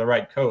doesn't mean you're the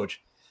right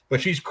coach.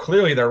 But she's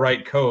clearly the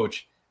right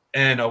coach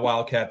and a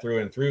Wildcat through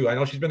and through. I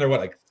know she's been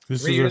there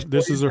this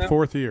is her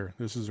fourth year.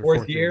 This is her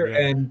fourth year,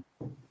 yeah. And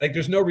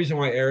there's no reason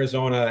why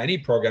Arizona, any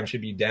program,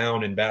 should be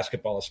down in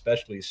basketball,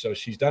 especially. So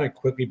she's done it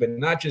quickly, but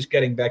not just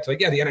getting back to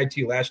the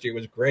NIT last year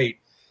was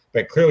great,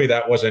 but clearly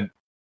that wasn't.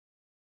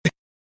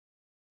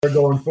 They're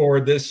going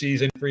forward this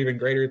season for even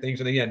greater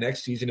things, and then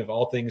next season, if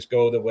all things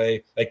go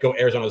go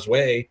Arizona's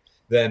way,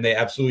 then they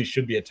absolutely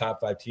should be a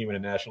top 5 team and a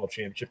national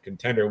championship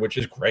contender, which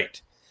is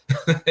great.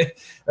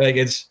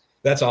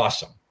 That's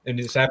awesome. And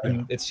it's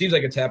happened. Yeah. It seems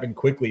like it's happened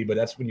quickly, but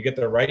that's when you get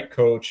the right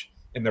coach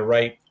and the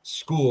right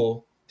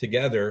school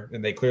together,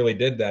 and they clearly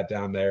did that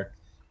down there.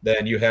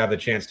 Then you have the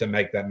chance to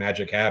make that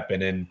magic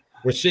happen, and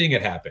we're seeing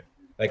it happen.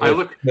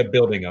 The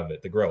building of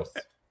it, the growth.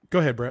 Go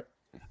ahead, Brett.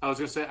 I was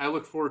going to say, I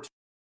look forward to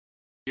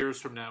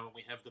years from now when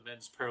we have the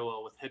men's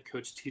parallel with head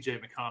coach TJ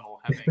McConnell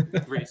having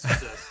great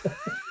success.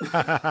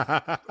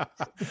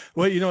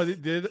 Well,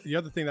 the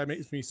other thing that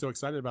makes me so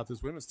excited about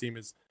this women's team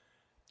is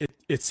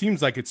it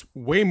seems like it's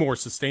way more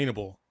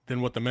sustainable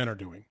than what the men are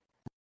doing.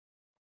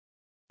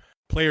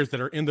 Players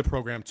that are in the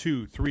program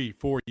 2, 3,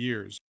 4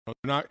 years. They're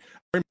not.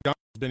 Aari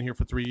McDonald's been here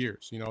for 3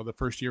 years. The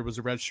first year was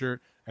a red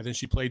shirt, and then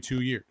she played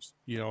 2 years.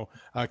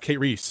 Kate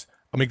Reese,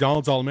 a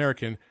McDonald's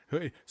All-American.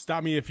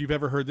 Stop me if you've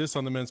ever heard this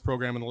on the men's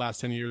program in the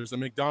last 10 years. A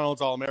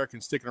McDonald's All-American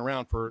sticking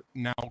around for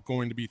now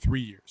going to be 3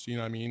 years. You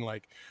know what I mean?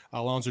 Like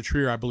Alonzo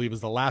Trier, I believe,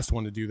 is the last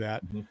one to do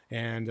that. Mm-hmm.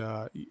 And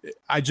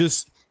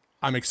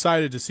I'm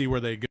excited to see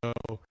where they go.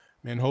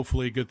 And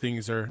hopefully good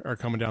things are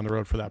coming down the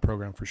road for that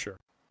program for sure.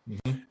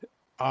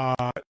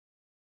 Mm-hmm.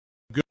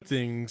 Good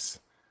things.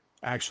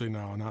 Actually,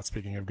 no, not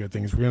speaking of good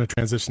things. We're going to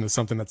transition to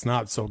something that's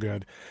not so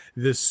good.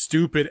 This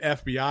stupid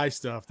FBI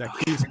stuff that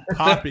keeps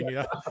popping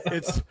up.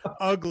 It's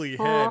ugly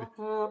head.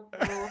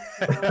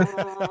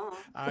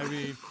 I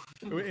mean,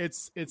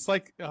 it's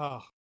like, they're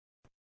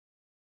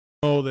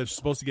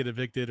supposed to get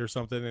evicted or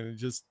something, and it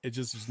just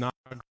is not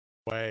a good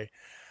way.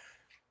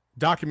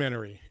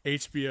 Documentary,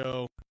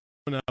 HBO,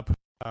 coming up.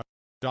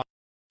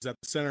 Is at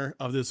the center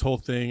of this whole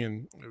thing,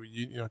 and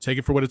take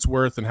it for what it's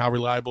worth and how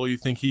reliable you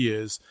think he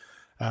is.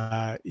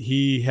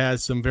 He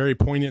has some very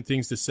poignant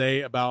things to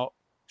say about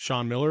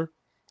Sean Miller,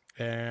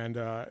 and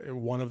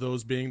one of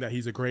those being that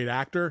he's a great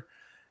actor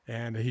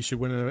and he should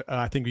win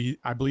I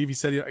believe he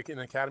said an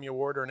Academy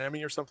Award or an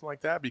Emmy or something like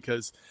that,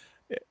 because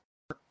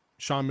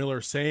Sean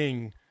Miller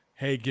saying,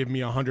 hey, give me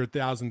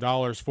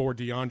 $100,000 for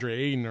DeAndre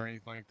Ayton or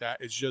anything like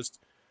that, it's just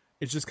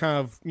it's just kind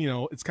of,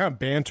 it's kind of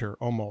banter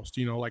almost,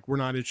 like we're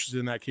not interested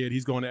in that kid.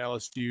 He's going to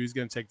LSU. He's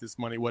going to take this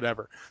money,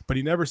 whatever. But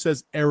he never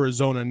says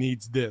Arizona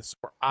needs this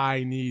or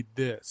I need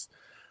this.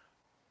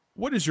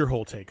 What is your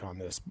whole take on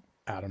this,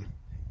 Adam?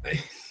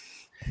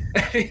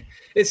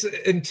 It's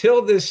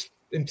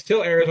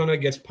until Arizona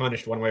gets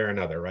punished one way or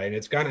another, right?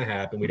 It's going to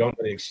happen. We don't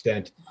know the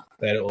extent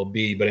that it will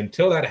be, but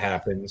until that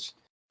happens,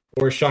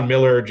 or Sean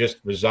Miller just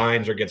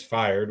resigns or gets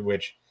fired,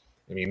 which,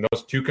 I mean,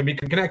 those two can be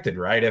connected,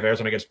 right? If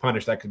Arizona gets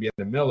punished, that could be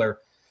into Miller.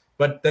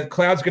 But the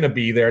cloud's going to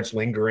be there. It's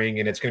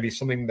lingering, and it's going to be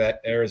something that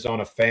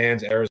Arizona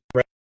fans,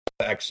 Arizona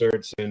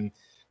excerpts, and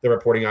they're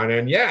reporting on it.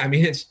 And, yeah, I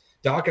mean, it's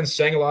Dawkins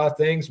saying a lot of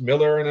things,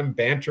 Miller and them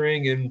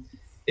bantering. And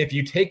if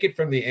you take it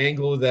from the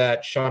angle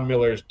that Sean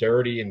Miller's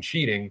dirty and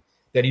cheating,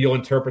 then you'll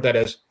interpret that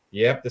as,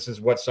 yep, this is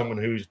what someone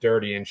who's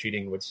dirty and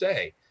cheating would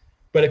say.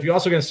 But if you're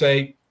also going to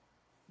say,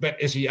 but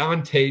is he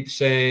on tape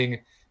saying,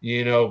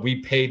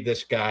 we paid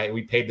this guy,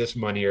 we paid this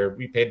money, or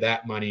we paid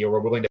that money, or we're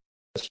willing to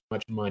pay this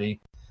much money?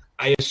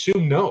 I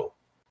assume no,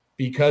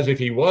 because if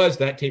he was,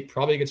 that tape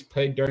probably gets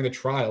played during the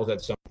trials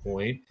at some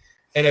point.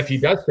 And if he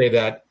does say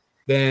that,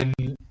 then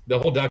the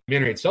whole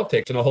documentary itself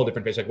takes on a whole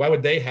different pace. Like, why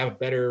would they have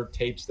better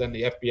tapes than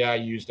the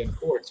FBI used in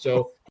court?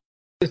 So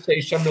to say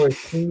Sean Miller's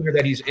clean or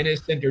that he's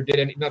innocent or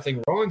did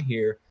nothing wrong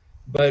here,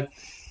 but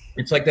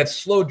it's like that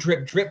slow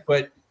drip.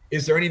 But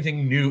is there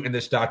anything new in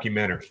this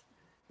documentary?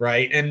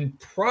 Right. And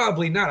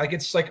probably not. Like,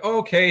 it's like,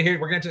 okay, here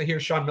we're going to hear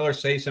Sean Miller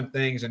say some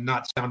things and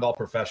not sound all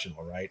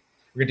professional. Right.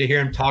 We're going to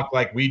hear him talk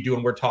like we do,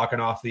 and we're talking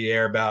off the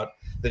air about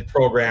the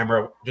program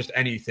or just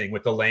anything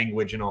with the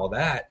language and all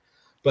that.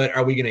 But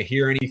are we going to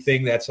hear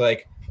anything that's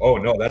like, oh,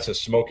 no, that's a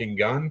smoking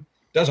gun?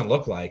 Doesn't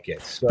look like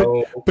it.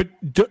 So, but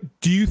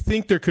do you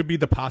think there could be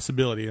the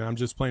possibility, and I'm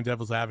just playing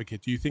devil's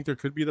advocate, do you think there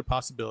could be the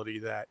possibility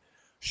that,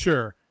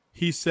 sure,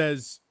 he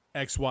says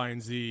X, Y,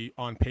 and Z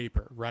on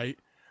paper, right?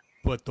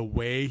 But the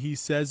way he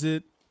says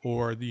it,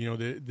 or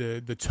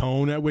the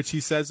tone at which he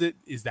says it,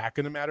 is that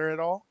going to matter at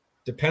all?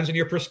 Depends on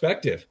your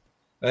perspective.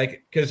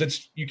 Like,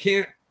 because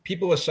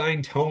people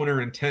assign tone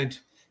or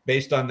intent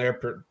based on their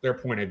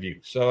point of view.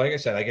 So like I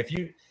said, like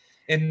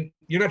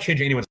you're not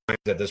changing anyone's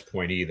minds at this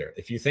point either.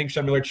 If you think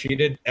Sean Miller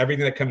cheated,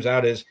 everything that comes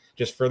out is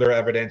just further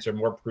evidence or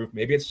more proof.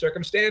 Maybe it's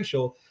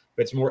circumstantial,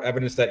 but it's more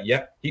evidence that,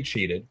 yep, he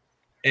cheated.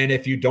 And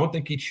if you don't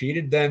think he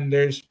cheated, then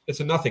it's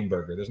a nothing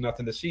burger. There's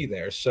nothing to see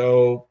there.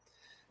 So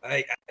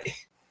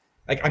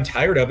I'm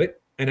tired of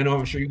it. And I know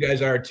I'm sure you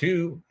guys are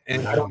too.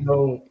 And I don't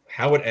know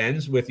how it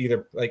ends with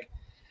either, like,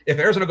 if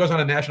Arizona goes on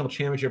a national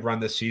championship run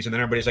this season, then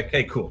everybody's like,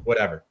 hey, cool,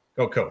 whatever,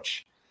 go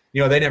coach.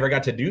 They never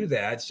got to do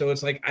that. So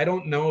it's like, I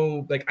don't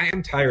know. Like, I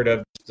am tired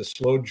of the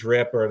slow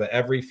drip or the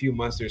every few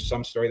months there's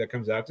some story that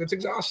comes out. It's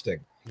exhausting.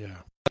 Yeah.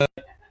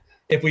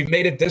 If we've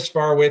made it this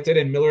far with it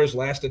and Miller's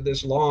lasted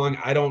this long,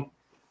 I don't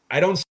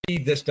see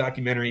this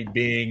documentary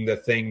being the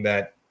thing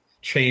that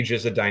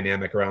changes the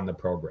dynamic around the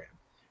program,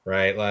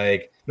 right?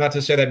 Like, not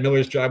to say that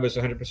Miller's job was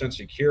 100%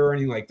 secure or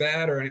anything like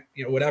that, or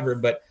whatever,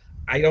 but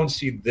I don't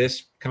see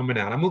this coming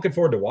out. I'm looking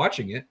forward to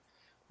watching it.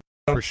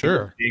 For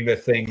sure. Being the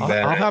thing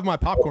that I'll have my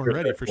popcorn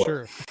ready for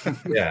sure.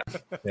 Yeah.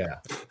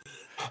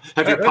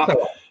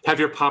 Have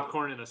your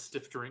popcorn and a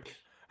stiff drink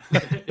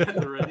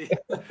ready.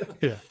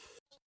 Yeah.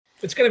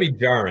 It's going to be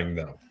jarring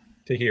though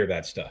to hear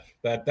that stuff.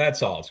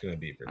 That's all it's going to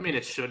be for me. I mean,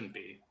 it shouldn't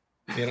be.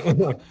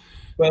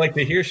 But like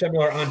to hear Sean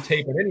Miller on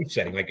tape in any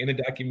setting, like in a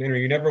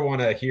documentary, you never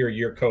want to hear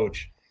your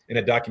coach in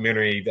a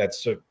documentary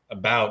that's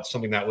about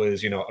something that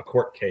was, a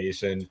court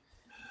case and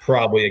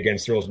probably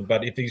against the rules.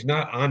 But if he's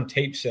not on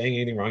tape saying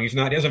anything wrong, he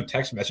doesn't have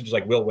text messages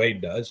like Will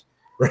Wade does,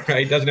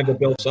 right? Doesn't have the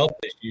Bill Self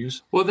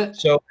issues. Well,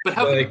 but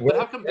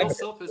how come Bill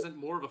Self isn't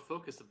more of a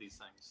focus of these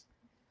things?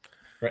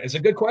 Right, it's a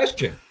good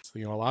question. So,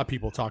 a lot of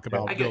people talk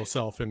about Bill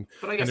Self and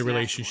the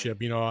relationship.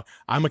 Nationally.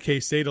 I'm a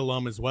K-State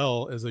alum as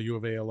well as a U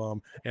of A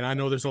alum, and I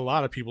know there's a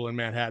lot of people in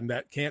Manhattan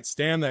that can't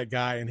stand that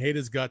guy and hate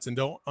his guts and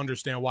don't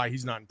understand why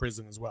he's not in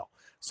prison as well.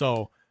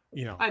 So,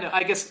 I know.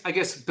 I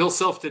guess Bill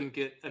Self didn't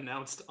get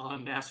announced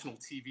on national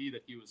TV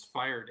that he was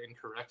fired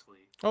incorrectly.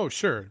 Oh,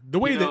 sure. The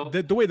way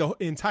the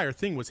entire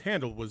thing was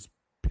handled was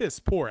piss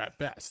poor at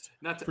best.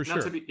 Not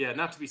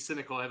to be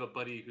cynical. I have a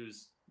buddy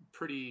who's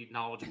pretty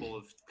knowledgeable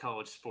of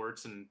college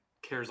sports and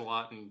cares a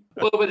lot.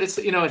 But it's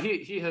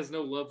he has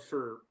no love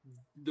for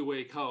the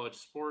way college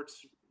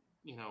sports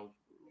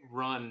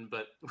run.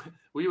 But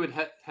we would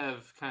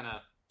have kind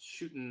of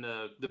shooting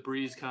the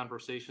breeze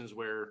conversations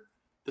where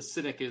the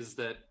cynic is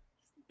that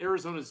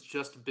Arizona's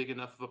just big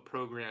enough of a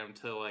program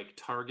to like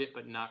target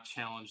but not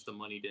challenge the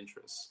moneyed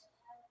interests.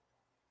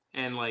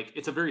 And like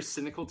it's a very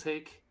cynical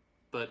take,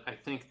 but I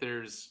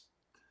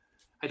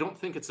don't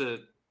think it's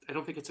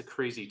a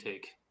crazy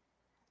take.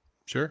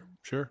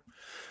 Sure.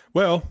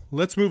 Well,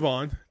 let's move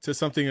on to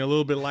something a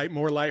little bit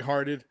more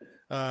lighthearted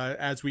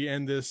as we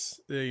end this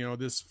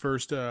this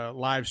first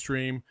live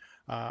stream.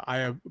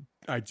 I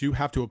do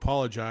have to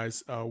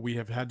apologize. We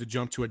have had to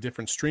jump to a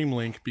different stream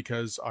link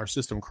because our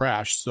system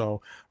crashed.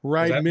 So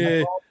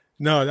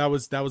that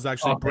was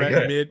actually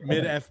Brett mid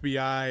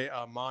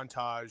FBI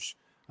montage.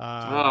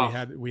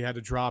 We had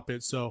to drop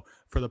it. So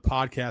for the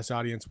podcast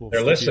audience, we'll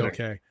They're be listening.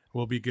 okay.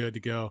 We'll be good to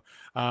go.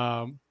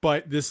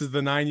 But this is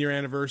the 9-year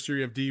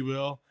anniversary of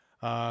D-Will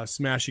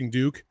smashing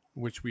Duke,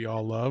 which we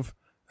all love.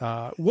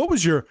 What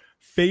was your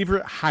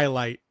favorite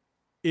highlight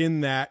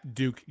in that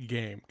Duke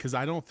game? Because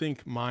I don't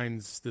think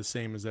mine's the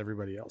same as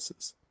everybody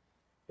else's.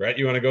 Brett,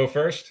 you want to go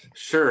first?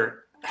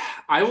 Sure.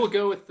 I will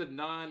go with the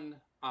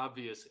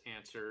non-obvious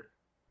answer.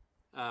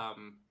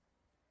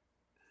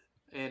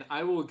 And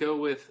I will go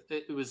with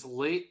it was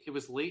late in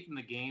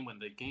the game when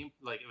the game,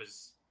 like, it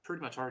was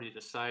pretty much already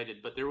decided,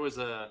 but there was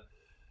a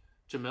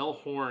Jamel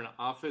Horn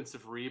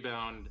offensive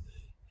rebound,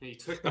 and he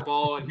took the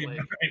ball and like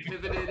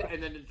pivoted,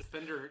 and then the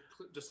defender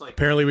just like.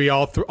 Apparently, we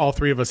all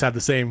three of us had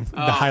the same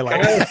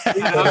highlight. I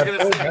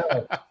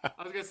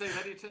was gonna say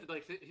that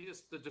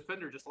the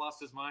defender just lost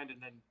his mind,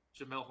 and then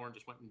Jamel Horn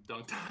just went and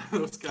dunked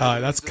on those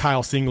guys. That's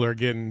Kyle Singler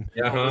getting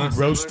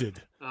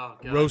roasted,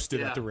 at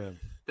the rim.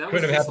 That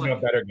Could have happened to a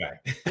better guy.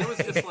 That was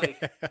just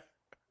like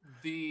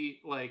the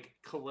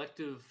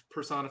collective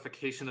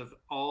personification of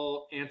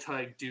all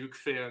anti-Duke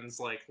fans,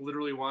 like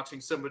literally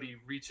watching somebody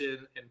reach in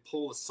and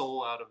pull the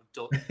soul out of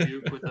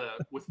Duke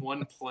with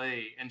one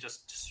play and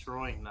just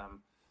destroying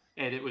them,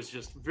 and it was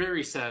just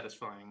very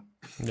satisfying.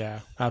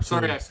 Yeah,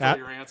 absolutely. Sorry, I stole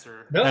your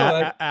answer.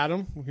 No,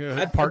 Adam,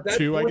 part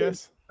two, I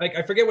guess. Like,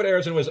 I forget what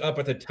Arizona was up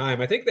at the time.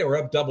 I think they were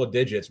up double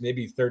digits,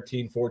 maybe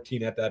 13,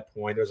 14 at that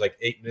point. There was like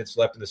 8 minutes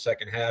left in the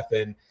second half,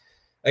 and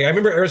I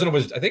remember Arizona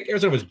was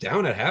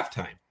down at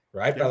halftime,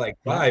 right? By like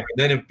 5. And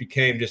then it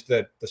became just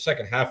the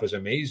second half was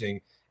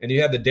amazing. And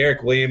you had the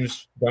Derek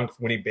Williams dunk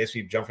when he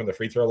basically jumped from the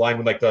free throw line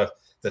when like the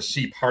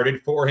seat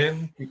parted for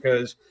him,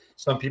 because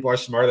some people are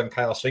smarter than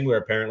Kyle Singler,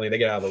 apparently. They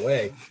get out of the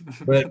way.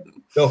 But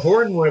the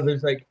Horn one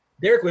was like,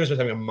 Derek Williams was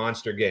having a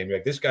monster game. You're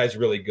like, this guy's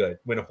really good.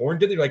 When Horn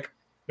did it, like,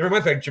 never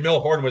mind, like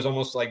Jamel Horn was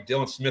almost like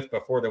Dylan Smith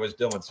before there was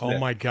Dylan Smith. Oh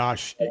my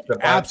gosh.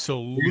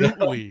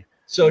 Absolutely.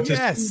 So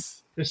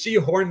to see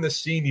Horn the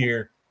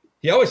senior,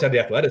 he always had the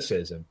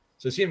athleticism.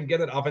 So to see him get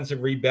that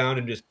offensive rebound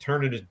and just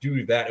turn and just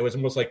do that, it was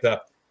almost like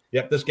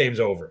this game's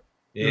over.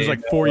 It was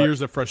like 4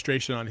 years of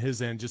frustration on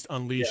his end, just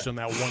unleashed on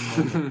that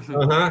one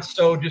moment.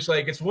 So just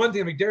like, it's one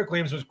thing. I mean, Derek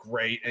Williams was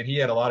great, and he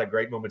had a lot of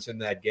great moments in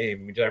that game.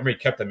 I mean, I remember he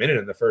kept them in it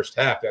in the first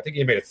half. I think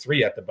he made a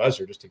 3 at the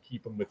buzzer just to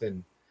keep them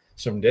within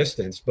some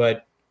distance.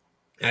 But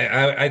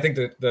I think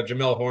that the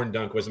Jamel Horn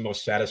dunk was the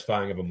most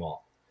satisfying of them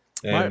all.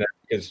 And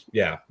it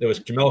was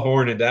Jamel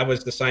Horn, and that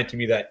was the sign to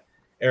me that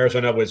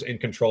Arizona was in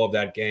control of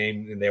that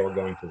game, and they were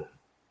going to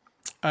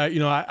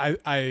win.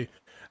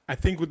 I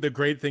think what the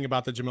great thing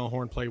about the Jamel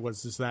Horn play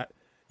was that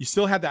you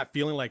still had that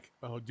feeling like,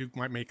 oh, Duke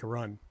might make a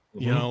run,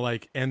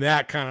 and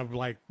that kind of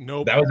like,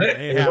 nope, that was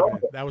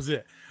it. That was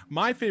it.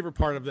 My favorite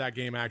part of that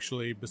game,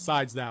 actually,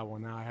 besides that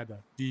one, now I had to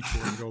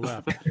detour and go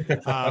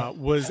left,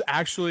 was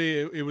actually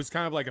it was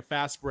kind of like a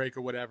fast break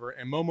or whatever,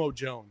 and Momo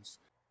Jones,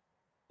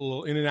 a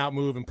little in and out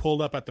move, and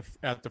pulled up at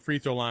the free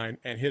throw line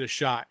and hit a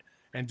shot,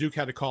 and Duke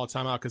had to call a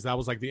timeout because that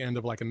was like the end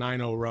of like a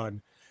 9-0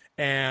 run,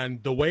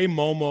 and the way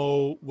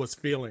Momo was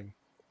feeling,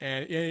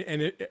 and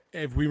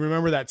if we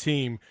remember that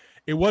team,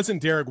 it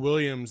wasn't Derek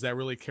Williams that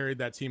really carried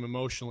that team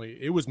emotionally.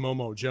 It was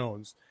Momo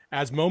Jones.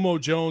 As Momo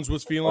Jones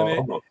was feeling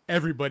it,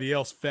 everybody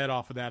else fed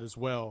off of that as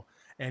well.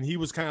 And he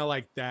was kind of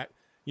like that,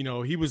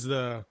 he was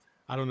the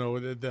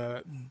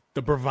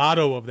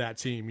bravado of that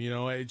team.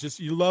 It just,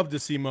 you love to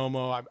see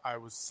Momo. I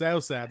was so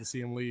sad to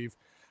see him leave.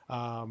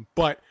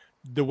 But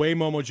the way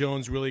Momo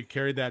Jones really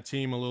carried that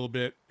team a little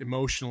bit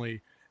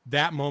emotionally,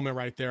 that moment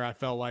right there, I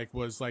felt like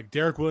was like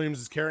Derek Williams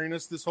is carrying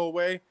us this whole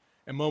way,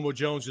 and Momo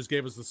Jones just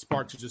gave us the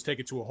spark to just take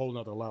it to a whole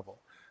nother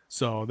level.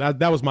 So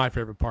that was my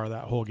favorite part of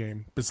that whole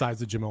game, besides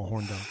the Jamel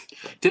Horn dunk.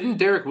 Didn't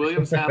Derek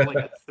Williams have like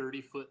a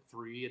 30-foot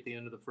 3 at the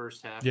end of the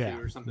first half too,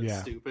 or something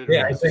stupid?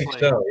 Yeah, I think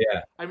so.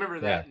 Yeah, I remember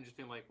that and just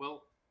being like,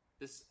 well,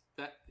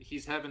 that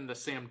he's having the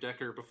Sam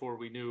Decker before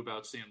we knew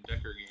about Sam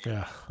Decker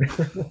game.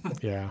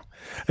 Yeah.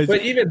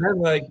 But even then,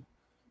 like,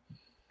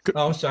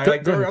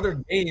 there were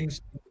other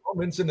games,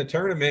 moments in the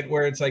tournament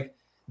where it's like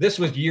this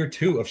was year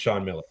 2 of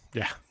Sean Miller.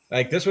 Yeah.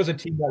 Like, this was a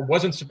team that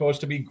wasn't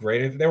supposed to be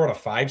great. They were on a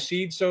 5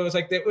 seed, so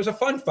it was a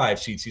fun 5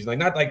 seed season. Like,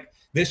 not like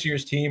this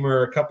year's team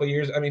or a couple of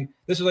years. I mean,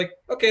 this is like,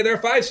 okay, they're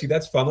a 5 seed.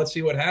 That's fun. Let's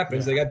see what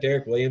happens. Yeah. They got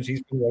Derek Williams.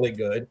 He's been really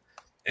good.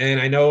 And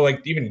I know,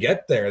 like, to even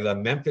get there, the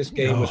Memphis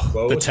game was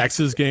close. The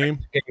Texas game.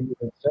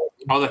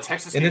 The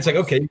Texas game. And it's like,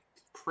 okay.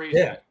 Crazy.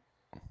 Yeah.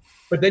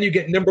 But then you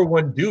get number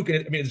 1 Duke,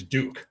 and it's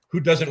Duke. Who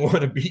doesn't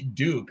want to beat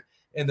Duke?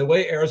 And the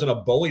way Arizona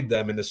bullied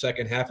them in the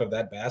second half of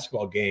that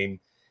basketball game,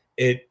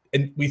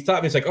 and we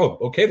thought, it's like, oh,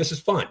 okay, this is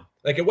fun.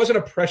 Like, it wasn't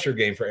a pressure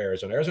game for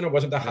Arizona. Arizona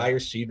wasn't the higher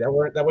seed. That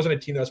wasn't a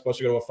team that was supposed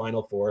to go to a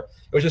Final Four.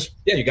 It was just,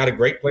 you got a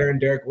great player in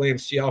Derek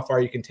Williams, see how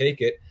far you can take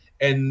it.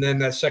 And then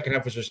that second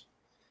half was just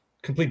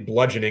complete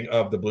bludgeoning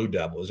of the Blue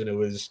Devils. And it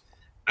was,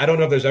 I don't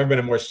know if there's ever been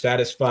a more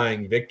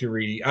satisfying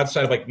victory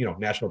outside of, like,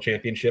 national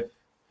championship,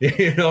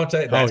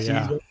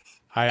 season.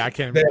 I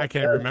can't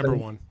remember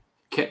one.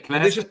 Can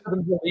I just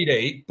Elite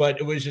 8, but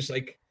it was just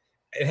like,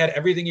 it had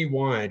everything you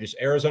wanted. Just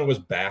Arizona was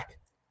back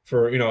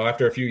for,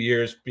 after a few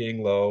years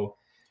being low.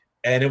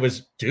 and it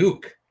was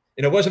Duke.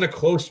 And it wasn't a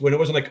close win. It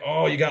wasn't like,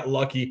 oh, you got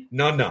lucky.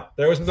 No.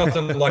 There was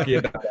nothing lucky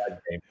about that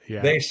game.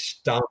 Yeah. They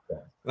stomped them.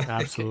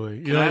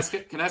 Absolutely.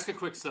 Can I ask a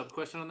quick sub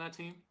question on that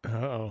team?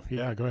 Oh,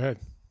 yeah, go ahead.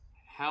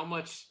 How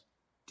much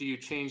do you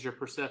change your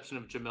perception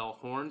of Jamel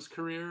Horn's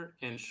career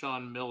and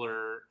Sean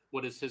Miller?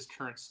 What is his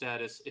current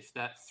status if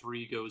that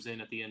 3 goes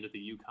in at the end of the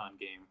UConn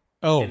game?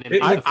 Oh,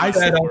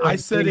 I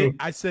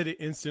said it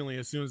instantly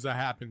as soon as that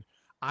happened.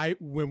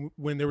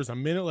 When there was a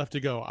minute left to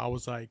go, I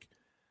was like,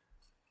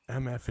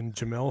 MF and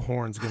Jamel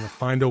Horn's going to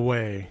find a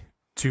way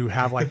to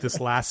have like this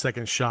last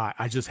second shot.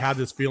 I just had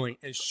this feeling.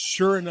 And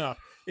sure enough,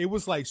 it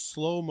was like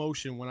slow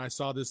motion when I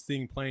saw this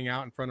thing playing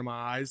out in front of my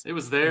eyes. It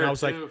was there. And I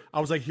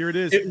was like, here it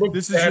is.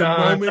 This is your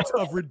moment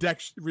of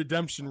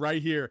redemption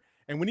right here.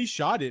 And when he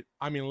shot it,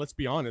 I mean, let's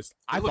be honest,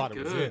 I thought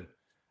it was in.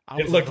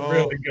 It looked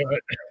really good.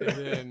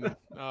 And then,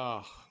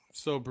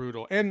 so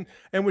brutal. And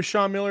with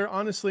Sean Miller,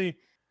 honestly,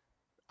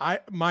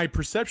 my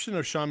perception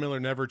of Sean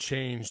Miller never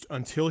changed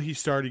until he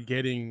started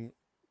getting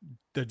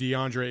the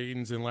DeAndre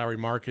Aytons and Larry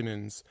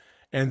Markkanens.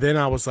 And then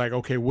I was like,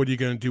 okay, what are you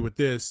going to do with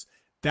this?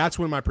 That's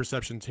when my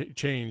perception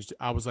changed.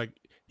 I was like,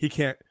 he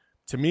can't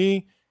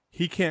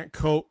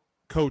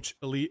coach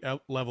elite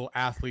level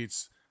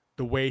athletes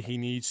the way he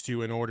needs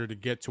to in order to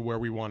get to where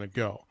we want to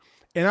go.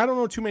 And I don't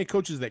know too many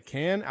coaches that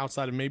can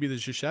outside of maybe the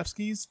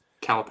Krzyzewskis.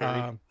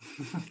 Calipari,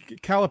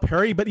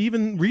 but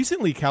even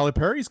recently,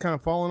 Calipari's kind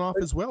of fallen off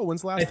as well.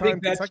 When's the last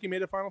time Kentucky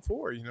made a Final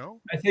Four, you know?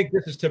 I think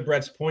this is to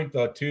Brett's point,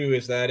 though, too,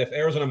 is that if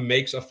Arizona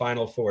makes a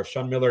Final Four,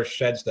 Sean Miller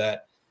sheds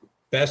that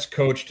best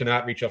coach to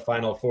not reach a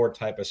Final Four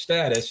type of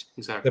status,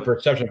 exactly. The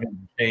perception of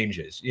him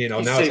changes. You know,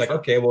 He's now safer. It's like,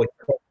 okay, well, he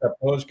coached up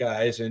those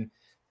guys, and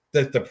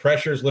the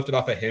pressure is lifted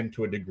off of him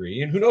to a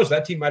degree. And who knows,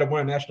 that team might have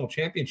won a national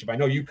championship. I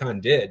know UConn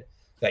did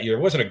that year.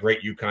 It wasn't a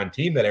great UConn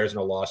team that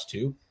Arizona lost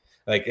to.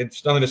 Like,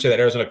 it's nothing to say that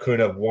Arizona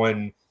couldn't have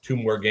won 2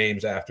 more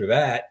games after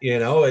that. You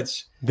know,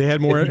 they had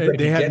more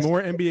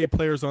NBA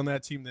players on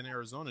that team than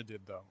Arizona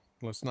did, though.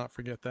 Let's not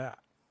forget that.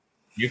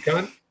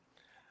 UConn?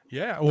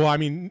 Yeah. Well, I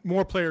mean,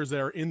 more players that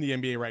are in the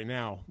NBA right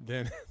now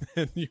than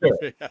you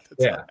at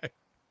the time.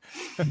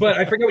 But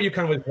I forget what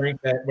UConn was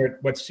ranked at,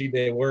 what seed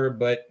they were.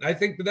 But I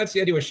think that's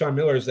the idea with Sean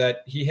Miller is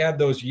that he had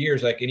those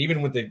years, like, and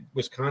even with the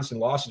Wisconsin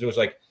losses, it was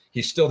like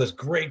he's still this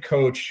great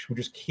coach who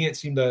just can't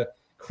seem to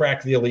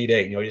crack the Elite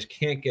Eight. You know, he just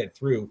can't get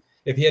through.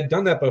 If he had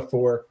done that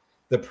before,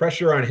 the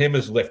pressure on him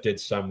is lifted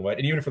somewhat.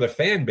 And even for the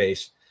fan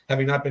base,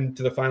 having not been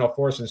to the Final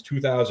Four since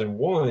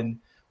 2001,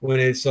 when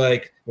it's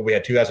like, well, we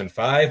had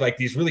 2005, like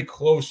these really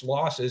close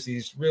losses,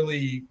 these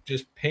really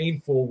just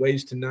painful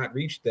ways to not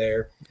reach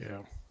there. Yeah.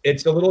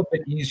 It's a little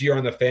bit easier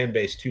on the fan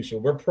base too. So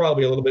we're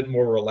probably a little bit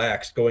more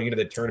relaxed going into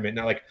the tournament.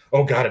 Not like,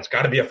 oh God, it's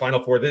got to be a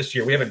Final Four this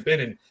year. We haven't been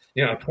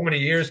in, 20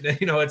 years.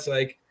 You know, it's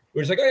like,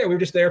 we're just like, oh yeah, we were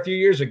just there a few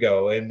years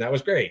ago and that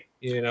was great.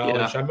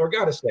 And Sean Miller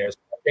got us there. So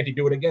can't he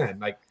do it again?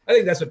 Like, I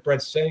think that's what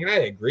Brett's saying. And I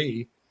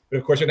agree. But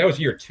of course, that was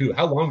year 2.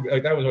 How long?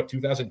 Like, that was what,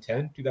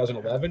 2010,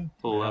 2011?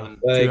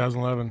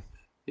 2011.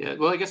 Yeah,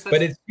 well, I guess that's...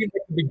 But it's the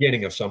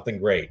beginning of something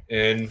great.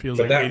 And feels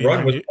but like that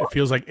run was... It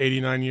feels like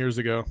 89 years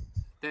ago.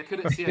 That could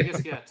have, I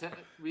guess, yeah.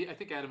 I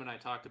think Adam and I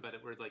talked about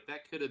it, where like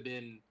that could have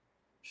been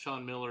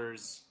Sean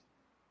Miller's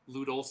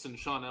Lute Olson,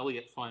 Sean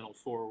Elliott Final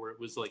Four, where it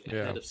was like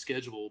ahead of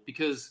schedule.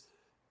 Because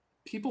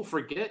people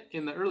forget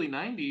in the early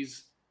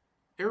 90s,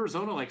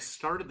 Arizona like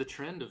started the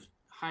trend of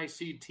high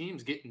seed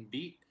teams getting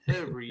beat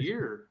every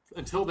year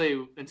until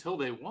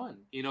they won.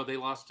 They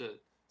lost to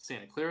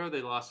Santa Clara,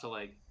 they lost to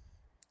like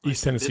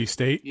East Tennessee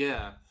State.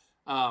 Yeah.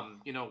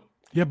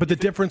 Yeah, but the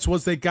difference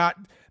was they had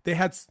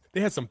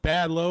some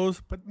bad lows,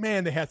 but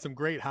man, they had some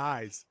great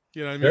highs.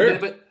 You know what I mean? Yeah,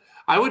 but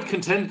I would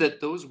contend that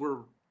those were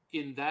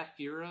in that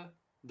era.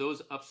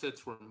 Those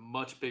upsets were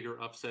much bigger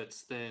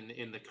upsets than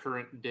in the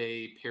current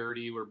day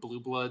parity where blue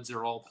bloods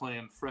are all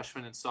playing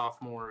freshmen and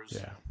sophomores.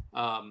 Yeah.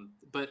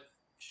 But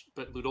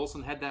Lute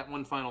Olson had that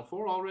one Final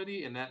Four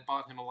already, and that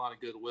bought him a lot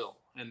of goodwill.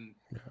 And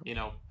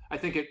I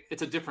think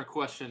it's a different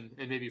question,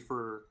 and maybe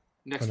for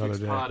next Another week's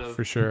day, pod of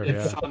for sure,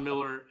 Sean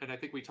Miller, and I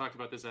think we talked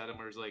about this, Adam,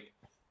 where it's like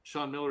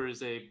Sean Miller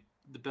is the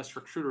best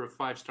recruiter of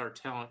 5-star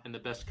talent and the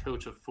best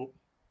coach of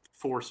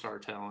 4-star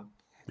talent.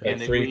 Yeah,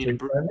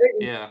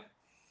 yeah.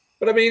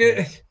 But I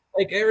mean,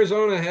 like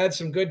Arizona had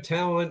some good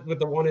talent with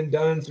the one and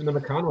dones in the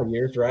McConnell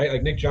years, right?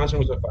 Like Nick Johnson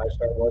was a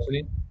 5-star, wasn't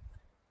he?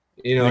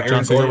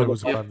 Aaron Gordon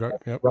was a 5-star.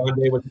 Yep.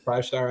 Rondé was a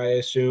 5-star, I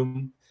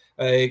assume.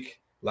 Like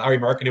Larry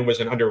Markkinen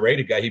was an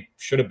underrated guy. He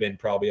should have been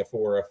probably a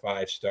 4 or a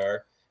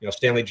 5-star.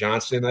 Stanley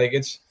Johnson. Like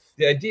it's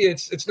the idea.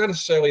 It's not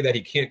necessarily that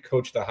he can't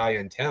coach the high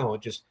end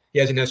talent. Just he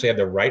hasn't necessarily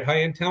had the right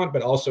high end talent,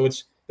 but also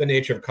it's the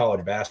nature of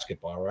college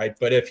basketball, right?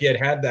 But if he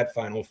had that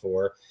Final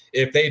Four,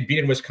 if they had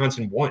beaten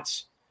Wisconsin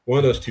once, one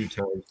of those 2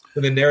 times,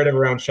 then the narrative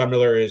around Sean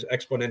Miller is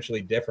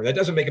exponentially different. That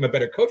doesn't make him a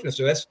better coach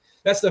necessarily.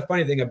 That's the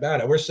funny thing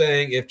about it. We're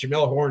saying if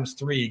Jamel Horn's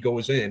 3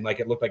 goes in, like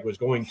it looked like it was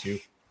going to,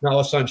 now all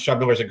of a sudden Sean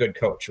Miller's a good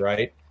coach,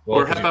 right? Well,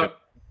 or how about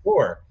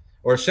 4?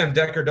 Or Sam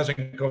Decker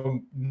doesn't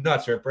go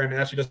nuts, or Brandon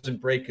Ashley doesn't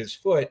break his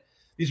foot.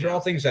 These are all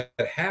things that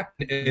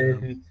happen.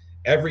 And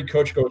every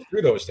coach goes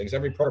through those things.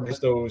 Every program has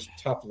those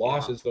tough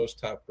losses, those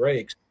tough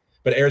breaks.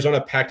 But Arizona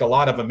packed a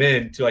lot of them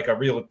into like a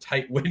real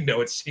tight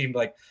window. It seemed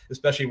like,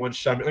 especially once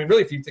Sean. I mean,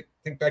 really, if you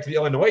think back to the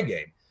Illinois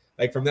game,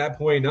 like from that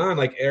point on,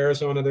 like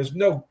Arizona, there's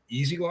no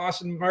easy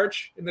loss in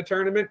March in the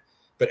tournament.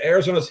 But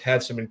Arizona's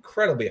had some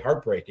incredibly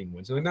heartbreaking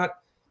wins, and not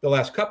the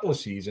last couple of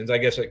seasons. I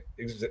guess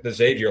the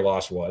Xavier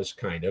loss was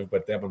kind of,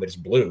 but that one they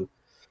just blew.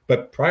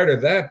 But prior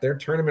to that, their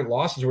tournament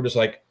losses were just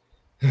like,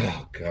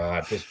 oh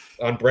God, just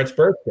on Brett's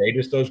birthday,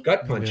 just those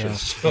gut punches. Yeah,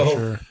 so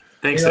sure.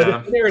 Thanks, the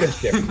Adam.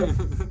 narrative's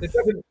different.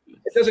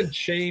 It doesn't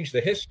change the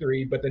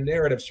history, but the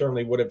narrative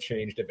certainly would have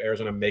changed if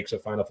Arizona makes a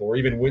Final Four,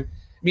 even with.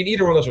 I mean,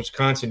 either one of those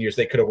Wisconsin years,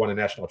 they could have won a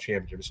national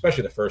championship,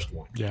 especially the first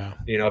one. Yeah.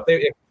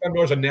 If Sam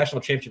Miller's a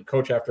national championship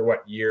coach after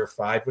year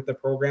 5 with the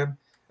program,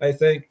 I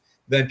think,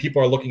 then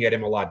people are looking at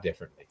him a lot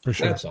differently. For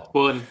sure. That's all.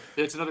 Well, and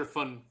it's another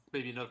fun,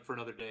 maybe not for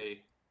another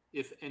day.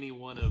 If any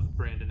one of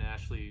Brandon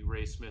Ashley,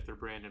 Ray Smith, or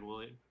Brandon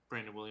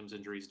Williams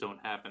injuries don't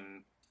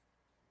happen,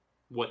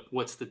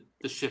 what's the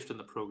shift in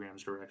the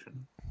program's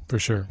direction? For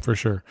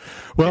sure.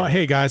 Well,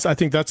 hey guys, I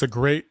think that's a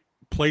great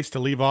place to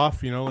leave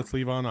off. Let's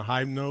leave on a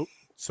high note,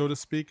 so to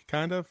speak,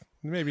 kind of,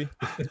 maybe.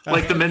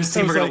 Like the men's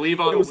team are going to leave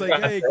on. It was like,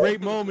 hey,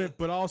 great moment,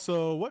 but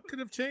also what could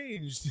have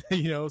changed?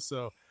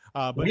 So.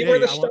 But we hey, were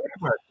the starting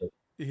market.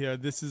 Yeah,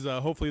 this is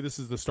hopefully this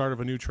is the start of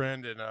a new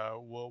trend, and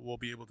we'll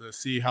be able to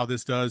see how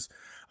this does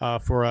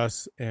for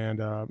us.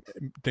 And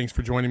thanks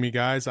for joining me,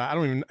 guys.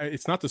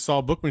 It's not the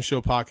Saul Bookman Show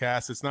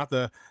podcast. It's not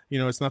the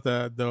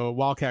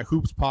Wildcat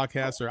Hoops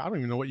podcast, or I don't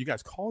even know what you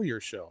guys call your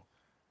show.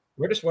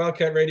 We're just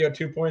Wildcat Radio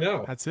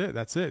 2.0.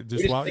 That's it.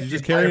 You're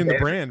just carrying the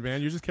brand,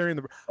 man. You're just carrying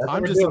the.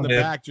 I'm just in the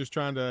back, just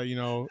trying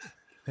to,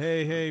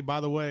 hey, by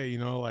the way,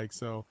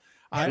 so.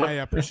 I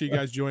appreciate you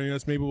guys joining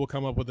us. Maybe we'll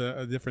come up with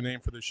a different name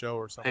for the show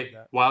or something like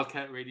that.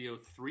 Wildcat Radio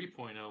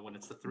 3.0 when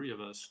it's the three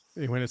of us.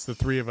 When it's the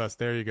three of us,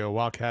 there you go.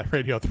 Wildcat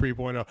Radio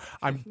 3.0.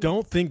 I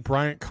don't think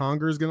Bryant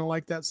Conger is going to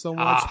like that so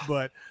much,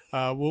 but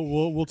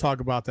we'll talk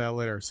about that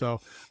later. So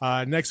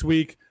next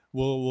week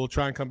we'll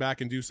try and come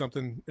back and do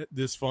something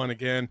this fun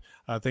again.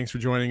 Thanks for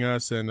joining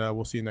us, and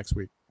we'll see you next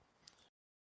week.